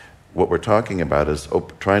speaking, what we're talking about is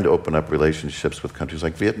trying to open up relationships with countries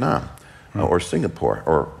like Vietnam or Singapore,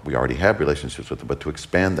 or we already have relationships with them, but to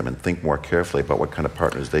expand them and think more carefully about what kind of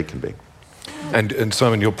partners they can be. And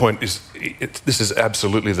Simon, your point is, this is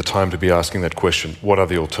absolutely the time to be asking that question, what are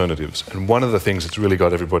the alternatives? And one of the things that's really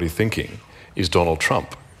got everybody thinking is Donald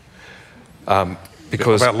Trump.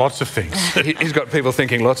 Because about lots of things. He's got people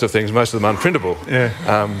thinking lots of things, most of them unprintable.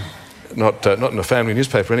 Yeah. Not in a family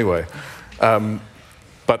newspaper anyway.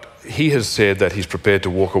 But he has said that he's prepared to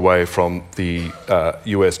walk away from the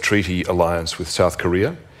US treaty alliance with South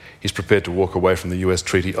Korea. He's prepared to walk away from the US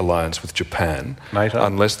treaty alliance with Japan, NATO.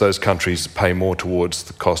 Unless those countries pay more towards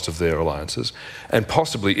the cost of their alliances, and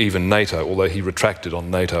possibly even NATO, although he retracted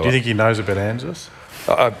on NATO. Do you think he knows about ANZUS?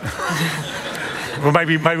 Well,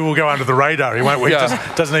 maybe we'll go under the radar. He won't. Yeah.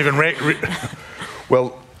 He doesn't even.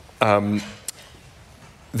 Well,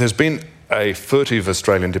 there's been a furtive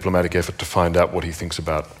Australian diplomatic effort to find out what he thinks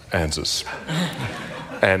about ANZUS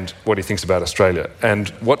and what he thinks about Australia. And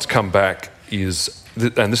what's come back is,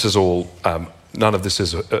 and this is all, none of this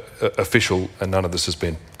is official and none of this has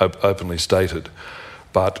been openly stated,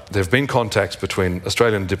 but there have been contacts between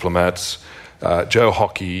Australian diplomats, Joe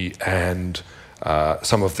Hockey, and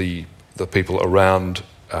some of the people around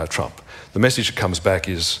Trump. The message that comes back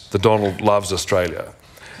is the Donald loves Australia.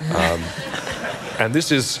 And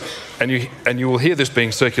this is, and you will hear this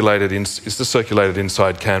being circulated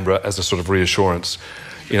inside Canberra as a sort of reassurance.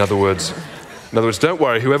 In other words, don't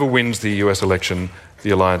worry, whoever wins the US election,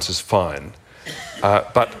 the alliance is fine.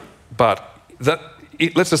 But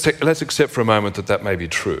let's accept for a moment that may be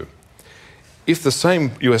true. If the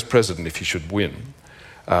same US president, if he should win,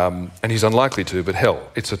 and he's unlikely to, but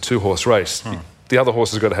hell, it's a two-horse race. The other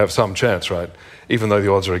horse has got to have some chance, right? Even though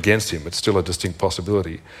the odds are against him, it's still a distinct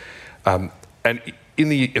possibility. And in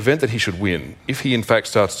the event that he should win, if he in fact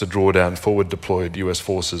starts to draw down forward-deployed US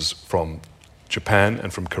forces from Japan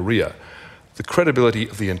and from Korea, the credibility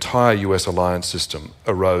of the entire US alliance system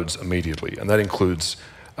erodes immediately, and that includes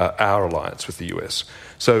our alliance with the US.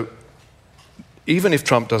 So even if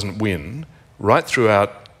Trump doesn't win, right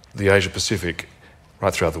throughout the Asia-Pacific,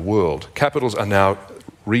 right throughout the world, capitals are now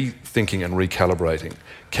rethinking and recalibrating.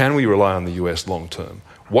 Can we rely on the US long term?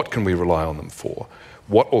 What can we rely on them for?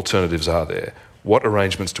 What alternatives are there? What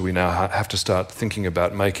arrangements do we now have to start thinking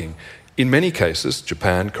about making? In many cases,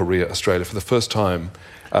 Japan, Korea, Australia, for the first time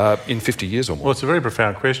in 50 years or more. Well, it's a very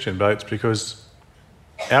profound question, Bates, because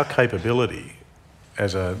our capability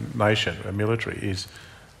as a nation, a military, is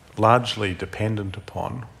largely dependent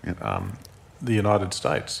upon the United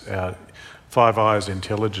States. Our Five Eyes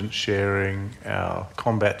intelligence sharing, our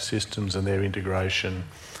combat systems and their integration,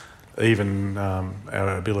 even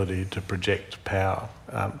our ability to project power.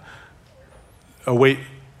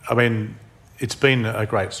 It's been a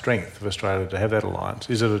great strength of Australia to have that alliance.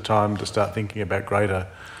 Is it a time to start thinking about greater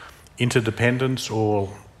interdependence or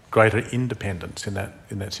greater independence in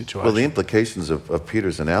that situation? Well, the implications of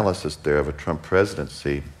Peter's analysis there of a Trump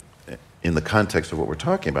presidency in the context of what we're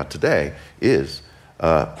talking about today is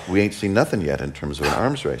we ain't seen nothing yet in terms of an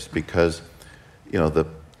arms race, because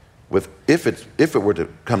if it were to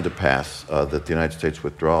come to pass that the United States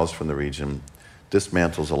withdraws from the region,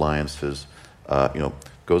 dismantles alliances,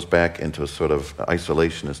 goes back into a sort of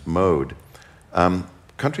isolationist mode,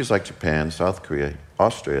 countries like Japan, South Korea,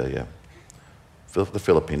 Australia, the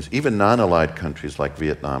Philippines, even non-allied countries like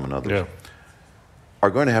Vietnam and others, are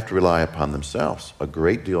going to have to rely upon themselves a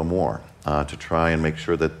great deal more to try and make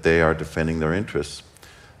sure that they are defending their interests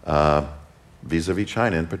vis-a-vis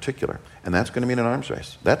China in particular. And that's going to mean an arms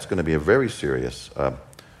race. That's going to be a very serious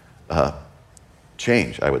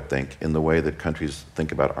change, I would think, in the way that countries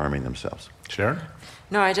think about arming themselves. Sharon?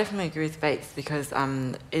 No, I definitely agree with Bates, because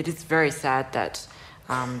it is very sad that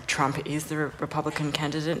Trump is the Republican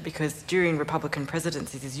candidate, because during Republican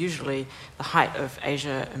presidencies is usually the height of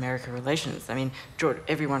Asia-America relations. I mean,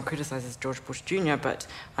 everyone criticizes George Bush Jr., but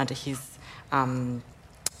under his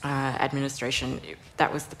administration,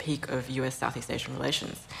 that was the peak of US-Southeast Asian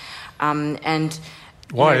relations.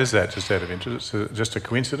 Why is that, just out of interest? Is it just a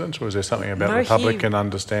coincidence, or is there something about Republican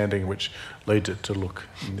understanding which leads it to look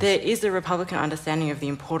in this? There is a Republican understanding of the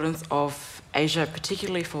importance of Asia,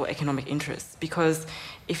 particularly for economic interests, because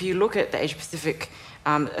if you look at the Asia-Pacific,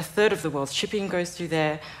 a third of the world's shipping goes through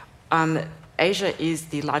there. Asia is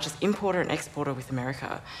the largest importer and exporter with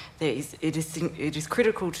America. It is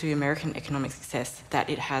critical to American economic success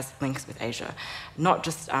that it has links with Asia, not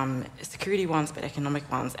just security ones, but economic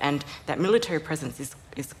ones. And that military presence is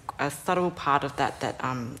a subtle part of that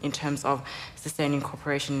in terms of sustaining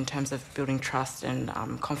cooperation, in terms of building trust and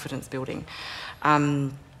confidence building.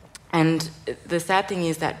 And the sad thing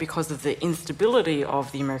is that because of the instability of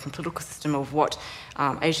the American political system, of what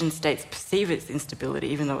Asian states perceive as instability,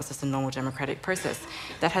 even though it's just a normal democratic process,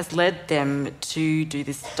 that has led them to do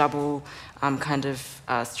this double kind of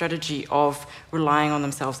strategy of relying on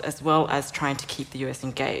themselves as well as trying to keep the US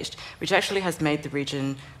engaged, which actually has made the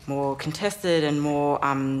region more contested and more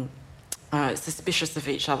suspicious of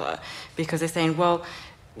each other, because they're saying, well,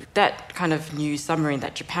 that kind of new submarine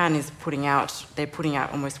that Japan is putting out, they're putting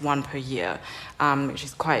out almost one per year, which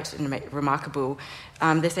is quite remarkable.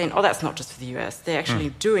 They're saying, oh, that's not just for the US. They're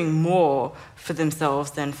actually doing more for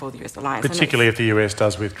themselves than for the US alliance. Particularly if the US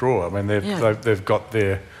does withdraw. I mean, they've got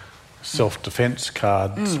their self-defence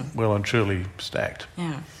cards well and truly stacked.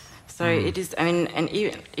 Yeah. So it is, I mean, and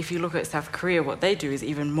even if you look at South Korea, what they do is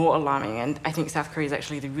even more alarming. And I think South Korea is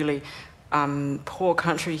actually the really poor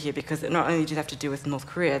country here, because not only do they have to deal with North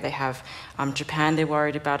Korea, they have Japan they're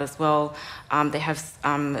worried about as well. They have,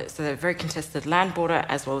 so they're a very contested land border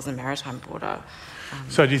as well as a maritime border.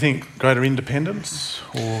 So do you think greater independence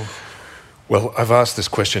or...? Well, I've asked this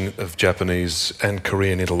question of Japanese and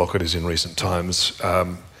Korean interlocutors in recent times.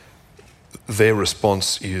 Their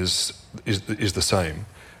response is the same.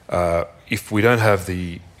 If we don't have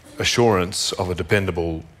the assurance of a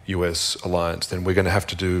dependable US alliance, then we're going to have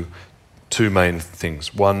to do two main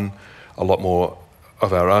things. One, a lot more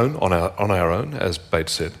of our own, on our own, as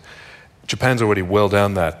Bates said. Japan's already well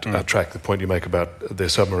down that track. The point you make about their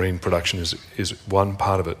submarine production is one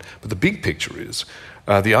part of it. But the big picture is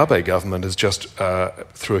the Abe government has just,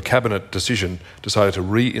 through a cabinet decision, decided to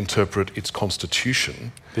reinterpret its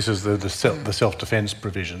constitution. This is the self-defence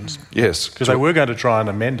provisions. Yes. Because they were going to try and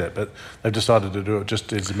amend it, but they've decided to do it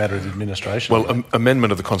just as a matter of administration. Well,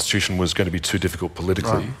 amendment of the constitution was going to be too difficult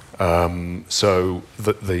politically. Right. So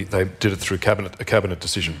they did it through a cabinet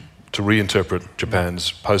decision to reinterpret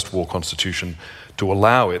Japan's post-war constitution to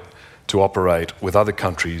allow it to operate with other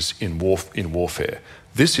countries in warfare.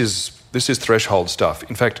 This is threshold stuff.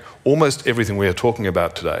 In fact, almost everything we are talking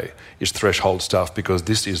about today is threshold stuff, because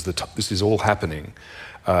this is all happening,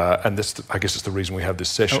 and I guess it's the reason we have this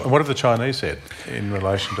session. And what have the Chinese said in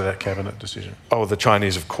relation to that cabinet decision? Oh, the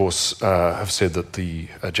Chinese, of course, have said that the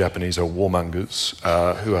Japanese are warmongers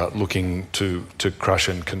who are looking to crush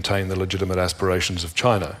and contain the legitimate aspirations of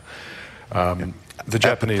China. The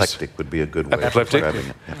Japanese... Apoplectic would be a good way of describing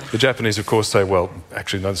it. Yeah. The Japanese, of course, say, well,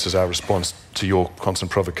 actually, no, this is our response to your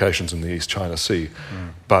constant provocations in the East China Sea.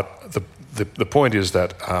 But the point is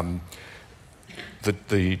that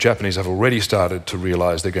the Japanese have already started to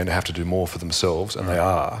realise they're going to have to do more for themselves, and they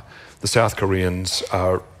are. The South Koreans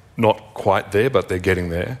are not quite there, but they're getting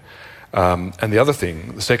there. And the other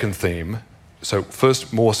thing, the second theme... So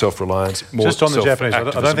first, more self-reliance, more just on the Japanese, I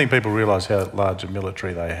self-activism. don't think people realise how large a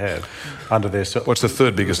military they have under their... What's the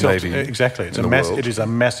third biggest navy? Exactly. It is a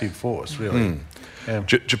massive force, really. Yeah.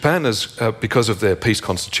 Japan is, because of their peace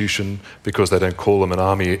constitution, because they don't call them an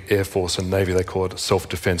army, air force and navy, they call it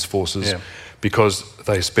self-defence forces, because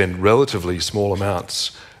they spend relatively small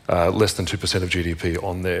amounts, less than 2% of GDP,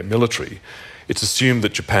 on their military. It's assumed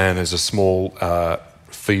that Japan is a small...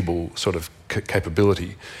 feeble sort of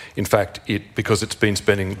capability. In fact, because it's been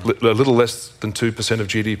spending a little less than 2% of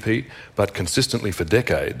GDP, but consistently for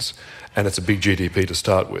decades, and it's a big GDP to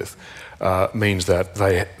start with, means that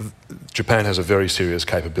Japan has a very serious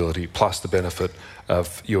capability, plus the benefit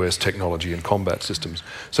of US technology and combat systems.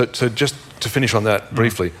 So just to finish on that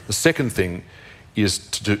briefly, the second thing is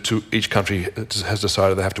to each country has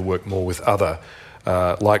decided they have to work more with other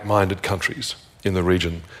like-minded countries in the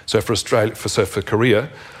region. So for Australia, for Korea,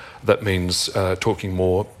 that means talking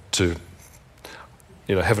more to,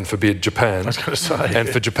 heaven forbid, Japan. I was going to say. And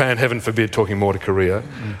for Japan, heaven forbid, talking more to Korea,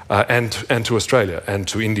 and to Australia and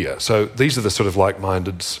to India. So these are the sort of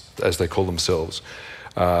like-mindeds, as they call themselves,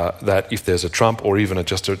 that if there's a Trump or even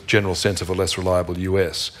just a general sense of a less reliable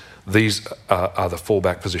US, these are the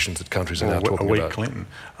fallback positions that countries are now talking about. A weak Clinton.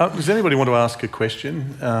 Does anybody want to ask a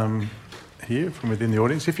question? Here from within the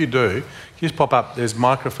audience. If you do, you just pop up. There's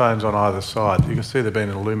microphones on either side. You can see they're being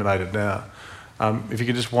illuminated now. If you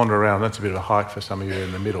could just wander around, that's a bit of a hike for some of you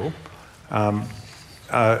in the middle. Go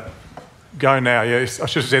now. Yeah, I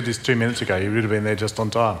should have said this 2 minutes ago. You would have been there just on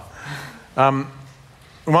time.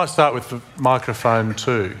 We might start with the microphone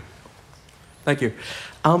 2. Thank you.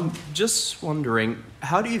 Just wondering,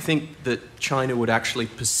 how do you think that China would actually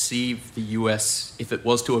perceive the US if it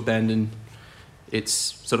was to abandon its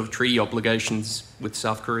sort of treaty obligations with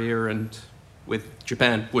South Korea and with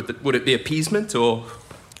Japan? Would it be appeasement, or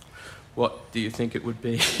what do you think it would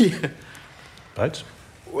be? Bates?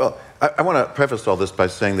 Well, I want to preface all this by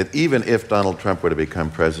saying that even if Donald Trump were to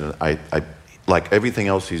become president, I like everything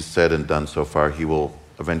else he's said and done so far, he will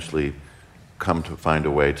eventually come to find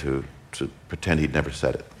a way to pretend he'd never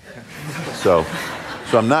said it. So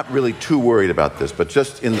I'm not really too worried about this, but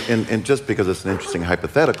just just because it's an interesting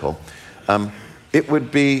hypothetical, it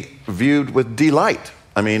would be viewed with delight.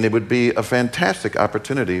 I mean, it would be a fantastic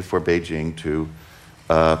opportunity for Beijing to,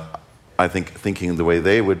 I think, thinking the way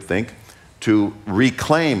they would think, to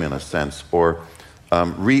reclaim, in a sense, or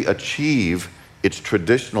re-achieve its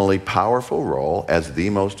traditionally powerful role as the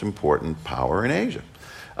most important power in Asia.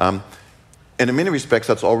 And in many respects,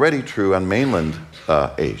 that's already true on mainland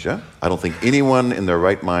Asia. I don't think anyone in their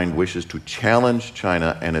right mind wishes to challenge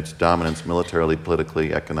China and its dominance militarily,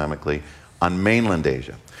 politically, economically on mainland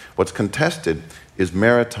Asia. What's contested is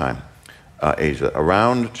maritime Asia,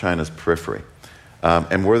 around China's periphery.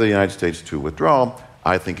 And were the United States to withdraw,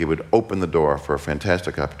 I think it would open the door for a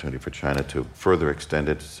fantastic opportunity for China to further extend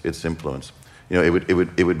its influence. You know,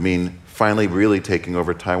 it would mean finally really taking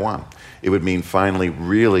over Taiwan. It would mean finally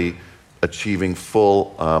really achieving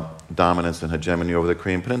full dominance and hegemony over the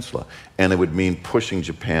Korean Peninsula. And it would mean pushing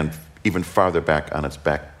Japan even farther back on its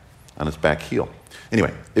back heel.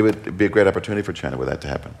 Anyway, it would be a great opportunity for China were that to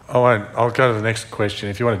happen. I'll go to the next question.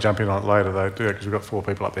 If you want to jump in on it later, though, do it, because we've got 4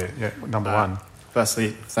 people up there. Yeah, number one.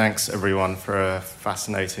 Firstly, thanks everyone for a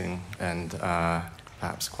fascinating and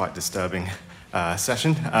perhaps quite disturbing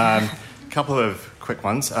session. Couple of quick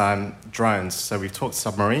ones. Drones. So we've talked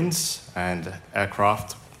submarines and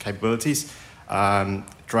aircraft capabilities.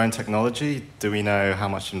 Drone technology, do we know how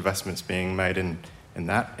much investment's being made in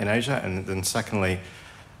that in Asia? And then secondly,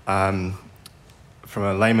 from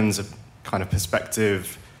a layman's kind of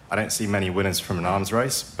perspective, I don't see many winners from an arms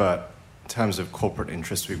race, but in terms of corporate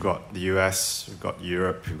interest, we've got the US, we've got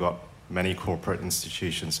Europe, we've got many corporate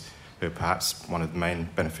institutions who are perhaps one of the main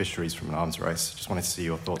beneficiaries from an arms race. Just wanted to see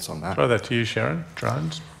your thoughts on that. Throw that to you, Sharon.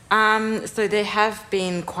 Drones? So there have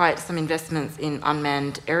been quite some investments in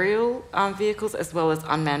unmanned aerial vehicles as well as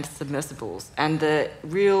unmanned submersibles. And the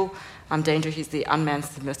real danger here is the unmanned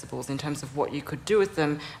submersibles in terms of what you could do with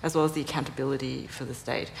them as well as the accountability for the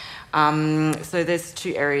state. So there's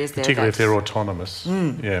 2 areas there. Particularly if they're autonomous.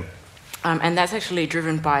 Yeah. And that's actually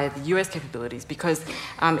driven by the US capabilities because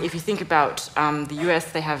if you think about the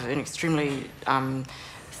US, they have an extremely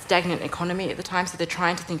stagnant economy at the time, so they're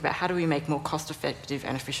trying to think about how do we make more cost-effective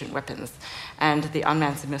and efficient weapons, and the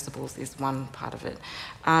unmanned submersibles is one part of it.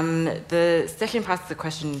 The second part of the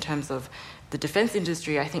question in terms of the defence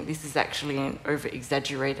industry, I think this is actually an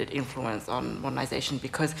over-exaggerated influence on modernisation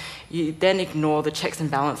because you then ignore the checks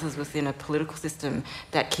and balances within a political system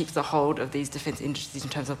that keeps a hold of these defence industries in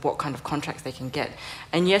terms of what kind of contracts they can get.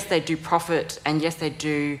 And yes, they do profit, and yes, they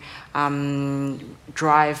do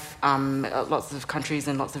drive lots of countries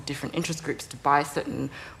and lots of different interest groups to buy certain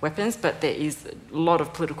weapons, but there is a lot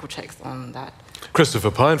of political checks on that.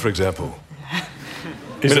 Christopher Pyne, for example.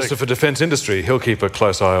 Minister for Defence Industry, he'll keep a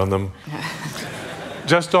close eye on them.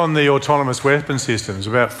 Just on the autonomous weapon systems,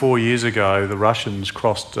 about 4 years ago, the Russians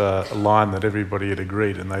crossed a line that everybody had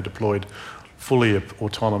agreed, and they deployed fully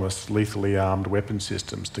autonomous, lethally armed weapon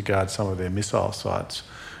systems to guard some of their missile sites,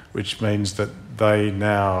 which means that they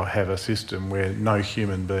now have a system where no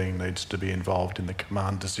human being needs to be involved in the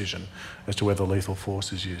command decision as to whether lethal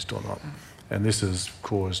force is used or not. And this has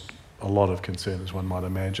caused a lot of concern, as one might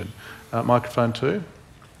imagine. Microphone 2.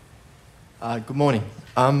 Good morning.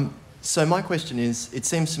 So my question is, it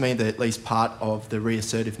seems to me that at least part of the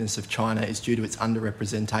reassertiveness of China is due to its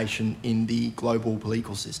underrepresentation in the global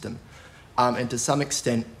political system. And to some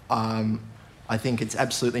extent, I think it's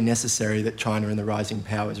absolutely necessary that China and the rising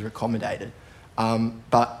powers are accommodated.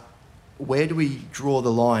 But where do we draw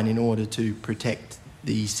the line in order to protect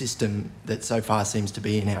the system that so far seems to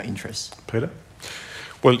be in our interests? Peter?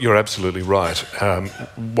 Well, you're absolutely right.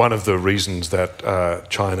 One of the reasons that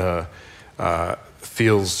China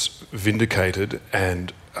feels vindicated,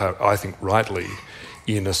 and I think rightly,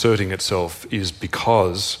 in asserting itself is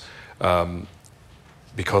because the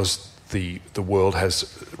world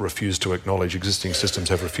has refused to acknowledge, existing systems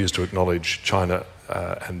have refused to acknowledge China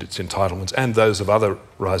and its entitlements and those of other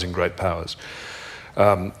rising great powers.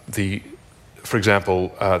 For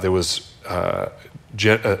example, there was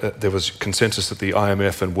consensus that the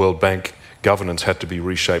IMF and World Bank governance had to be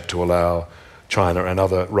reshaped to allow China and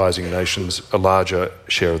other rising nations a larger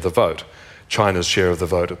share of the vote. China's share of the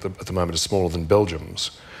vote at the moment is smaller than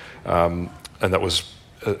Belgium's, and that was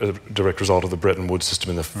a direct result of the Bretton Woods system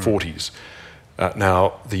in the 40s.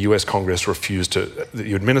 Now, the US Congress refused to...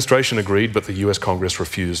 The administration agreed, but the US Congress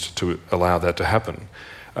refused to allow that to happen.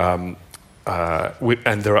 And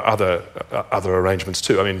there are other arrangements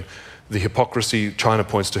too. I mean, the hypocrisy, China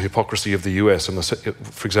points to hypocrisy of the US, and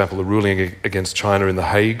for example, the ruling against China in The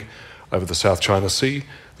Hague over the South China Sea.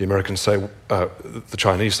 The Americans say, the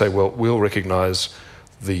Chinese say, well, we'll recognise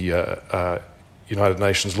the United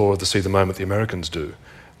Nations law of the sea the moment the Americans do.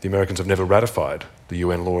 The Americans have never ratified the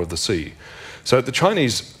UN law of the sea. So the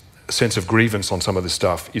Chinese sense of grievance on some of this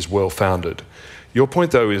stuff is well-founded. Your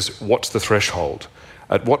point, though, is what's the threshold?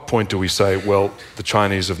 At what point do we say, well, the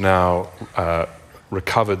Chinese have now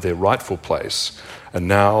recovered their rightful place, and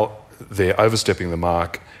now they're overstepping the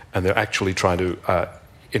mark, and they're actually trying to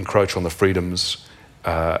encroach on the freedoms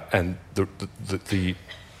and the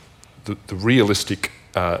realistic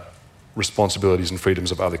responsibilities and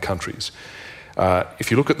freedoms of other countries.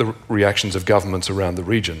 If you look at the reactions of governments around the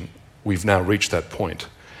region, we've now reached that point.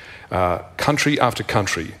 Country after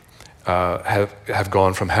country have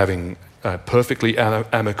gone from having perfectly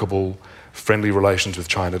amicable, friendly relations with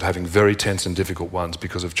China to having very tense and difficult ones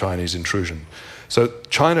because of Chinese intrusion. So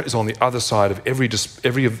China is on the other side of every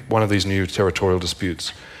one of these new territorial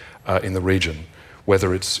disputes in the region,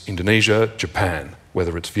 whether it's Indonesia, Japan,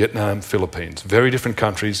 whether it's Vietnam, Philippines, very different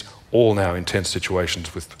countries, all now in tense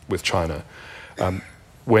situations with China.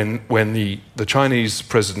 When the Chinese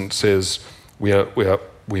president says we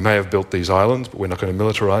may have built these islands, but we're not going to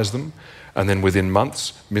militarise them, and then within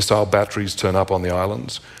months, missile batteries turn up on the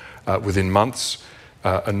islands. Within months,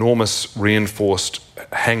 enormous reinforced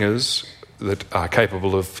hangars that are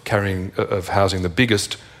capable of housing the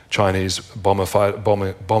biggest Chinese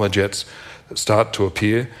bomber jets start to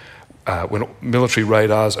appear. When military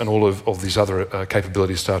radars and all of these other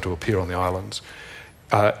capabilities start to appear on the islands.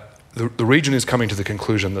 The region is coming to the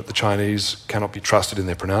conclusion that the Chinese cannot be trusted in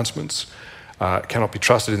their pronouncements, cannot be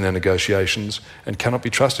trusted in their negotiations, and cannot be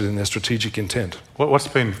trusted in their strategic intent. What's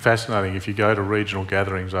been fascinating, if you go to regional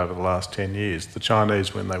gatherings over the last 10 years, the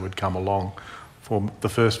Chinese, when they would come along, for the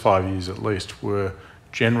first 5 years at least, were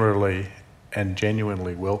generally and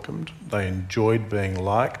genuinely welcomed. They enjoyed being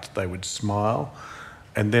liked, they would smile.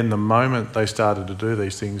 And then the moment they started to do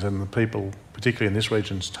these things, and the people, particularly in this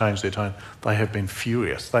region, changed their tone, they have been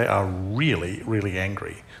furious. They are really, really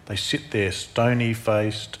angry. They sit there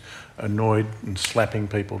stony-faced, annoyed and slapping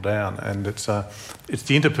people down. And it's the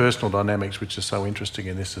interpersonal dynamics which are so interesting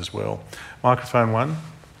in this as well. Microphone one.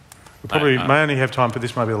 We probably may only have time for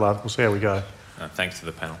this, maybe the last. We'll see how we go. Thanks to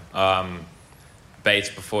the panel. Bates,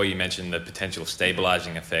 before you mentioned the potential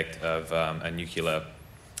stabilising effect of a nuclear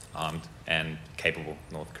armed and capable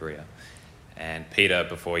North Korea. And Peter,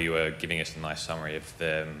 before you were giving us a nice summary of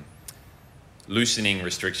the loosening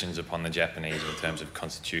restrictions upon the Japanese in terms of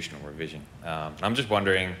constitutional revision. I'm just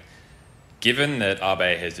wondering, given that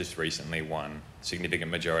Abe has just recently won significant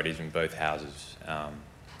majorities in both houses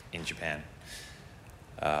in Japan,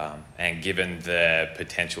 and given the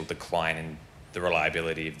potential decline in the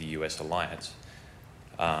reliability of the US alliance,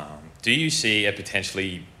 do you see a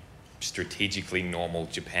potentially strategically normal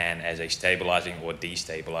Japan as a stabilising or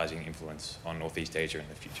destabilising influence on Northeast Asia in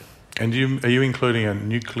the future? And are you including a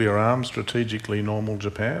nuclear armed strategically normal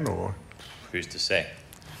Japan, or? Who's to say?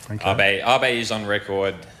 Okay. Abe is on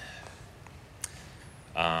record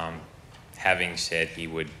having said he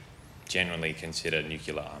would generally consider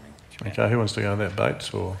nuclear arming Japan. Okay, who wants to go on that,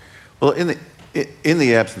 Bates? Or? Well, in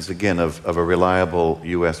the absence, again, of a reliable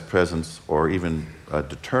U.S. presence or even a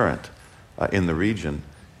deterrent in the region,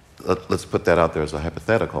 let's put that out there as a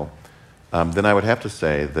hypothetical, then I would have to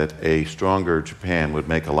say that a stronger Japan would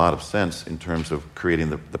make a lot of sense in terms of creating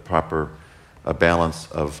the proper balance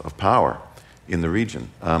of power in the region.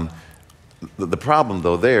 The problem,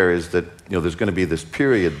 though, there is that there's going to be this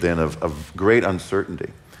period then of great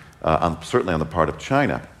uncertainty, certainly on the part of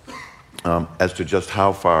China, as to just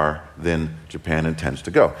how far then Japan intends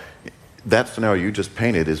to go. That scenario you just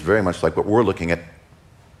painted is very much like what we're looking at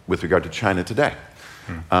with regard to China today.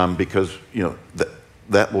 Because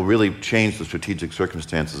that will really change the strategic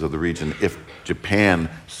circumstances of the region if Japan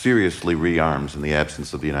seriously rearms in the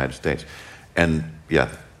absence of the United States. And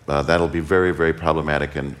that'll be very, very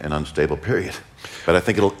problematic and unstable period. But I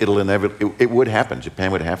think it'll inevitably, it would happen.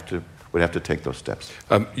 Japan would have to take those steps.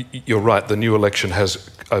 You're right. The new election has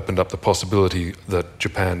opened up the possibility that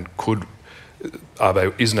Japan could.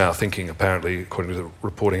 Abe is now thinking, apparently, according to the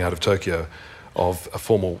reporting out of Tokyo, of a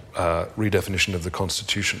formal redefinition of the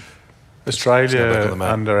constitution. Australia,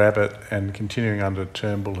 under Abbott and continuing under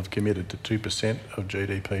Turnbull, have committed to 2% of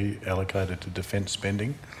GDP allocated to defence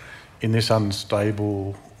spending. In this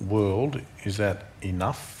unstable world, is that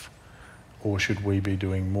enough, or should we be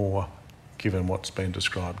doing more, given what's been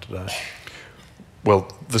described today?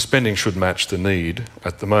 Well, the spending should match the need.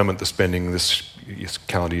 At the moment, the spending this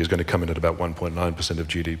calendar year is going to come in at about 1.9% of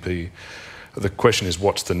GDP. The question is,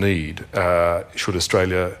 what's the need?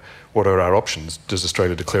 What are our options? Does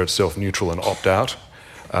Australia declare itself neutral and opt out?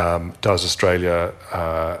 Does Australia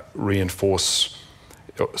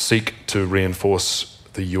seek to reinforce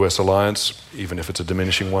the US alliance, even if it's a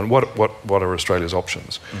diminishing one? What are Australia's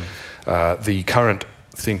options? The current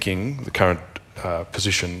thinking, the current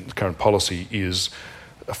position, the current policy is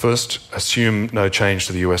first assume no change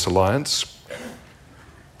to the US alliance.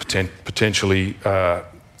 Potentially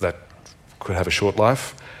that could have a short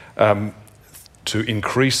life. To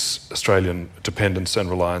increase Australian dependence and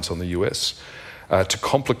reliance on the US. To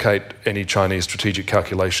complicate any Chinese strategic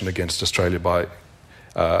calculation against Australia by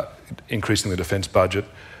increasing the defence budget,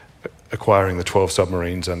 acquiring the 12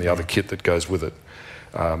 submarines and the other kit that goes with it.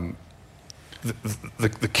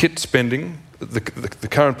 The kit spending, the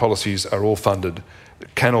current policies are all funded,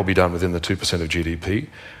 can all be done within the 2% of GDP,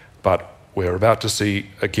 but we're about to see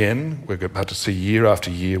year after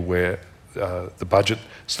year where the budget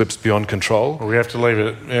slips beyond control. Well, we have to leave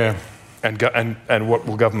it, yeah. And what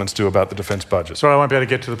will governments do about the defence budget? Sorry, I won't be able to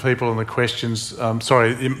get to the people and the questions.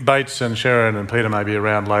 Sorry, Bates and Sharon and Peter may be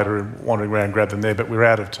around later and wandering around, grab them there, but we're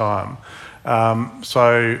out of time.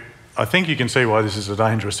 So I think you can see why this is a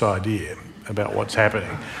dangerous idea about what's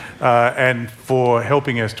happening. And for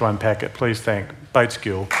helping us to unpack it, please thank Bates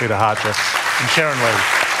Gill, Peter Hartcher and Sharon Lee.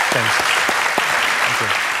 Thanks.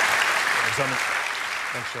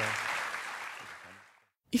 Thanks, Sharon.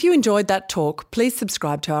 If you enjoyed that talk, please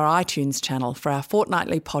subscribe to our iTunes channel for our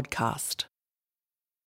fortnightly podcast.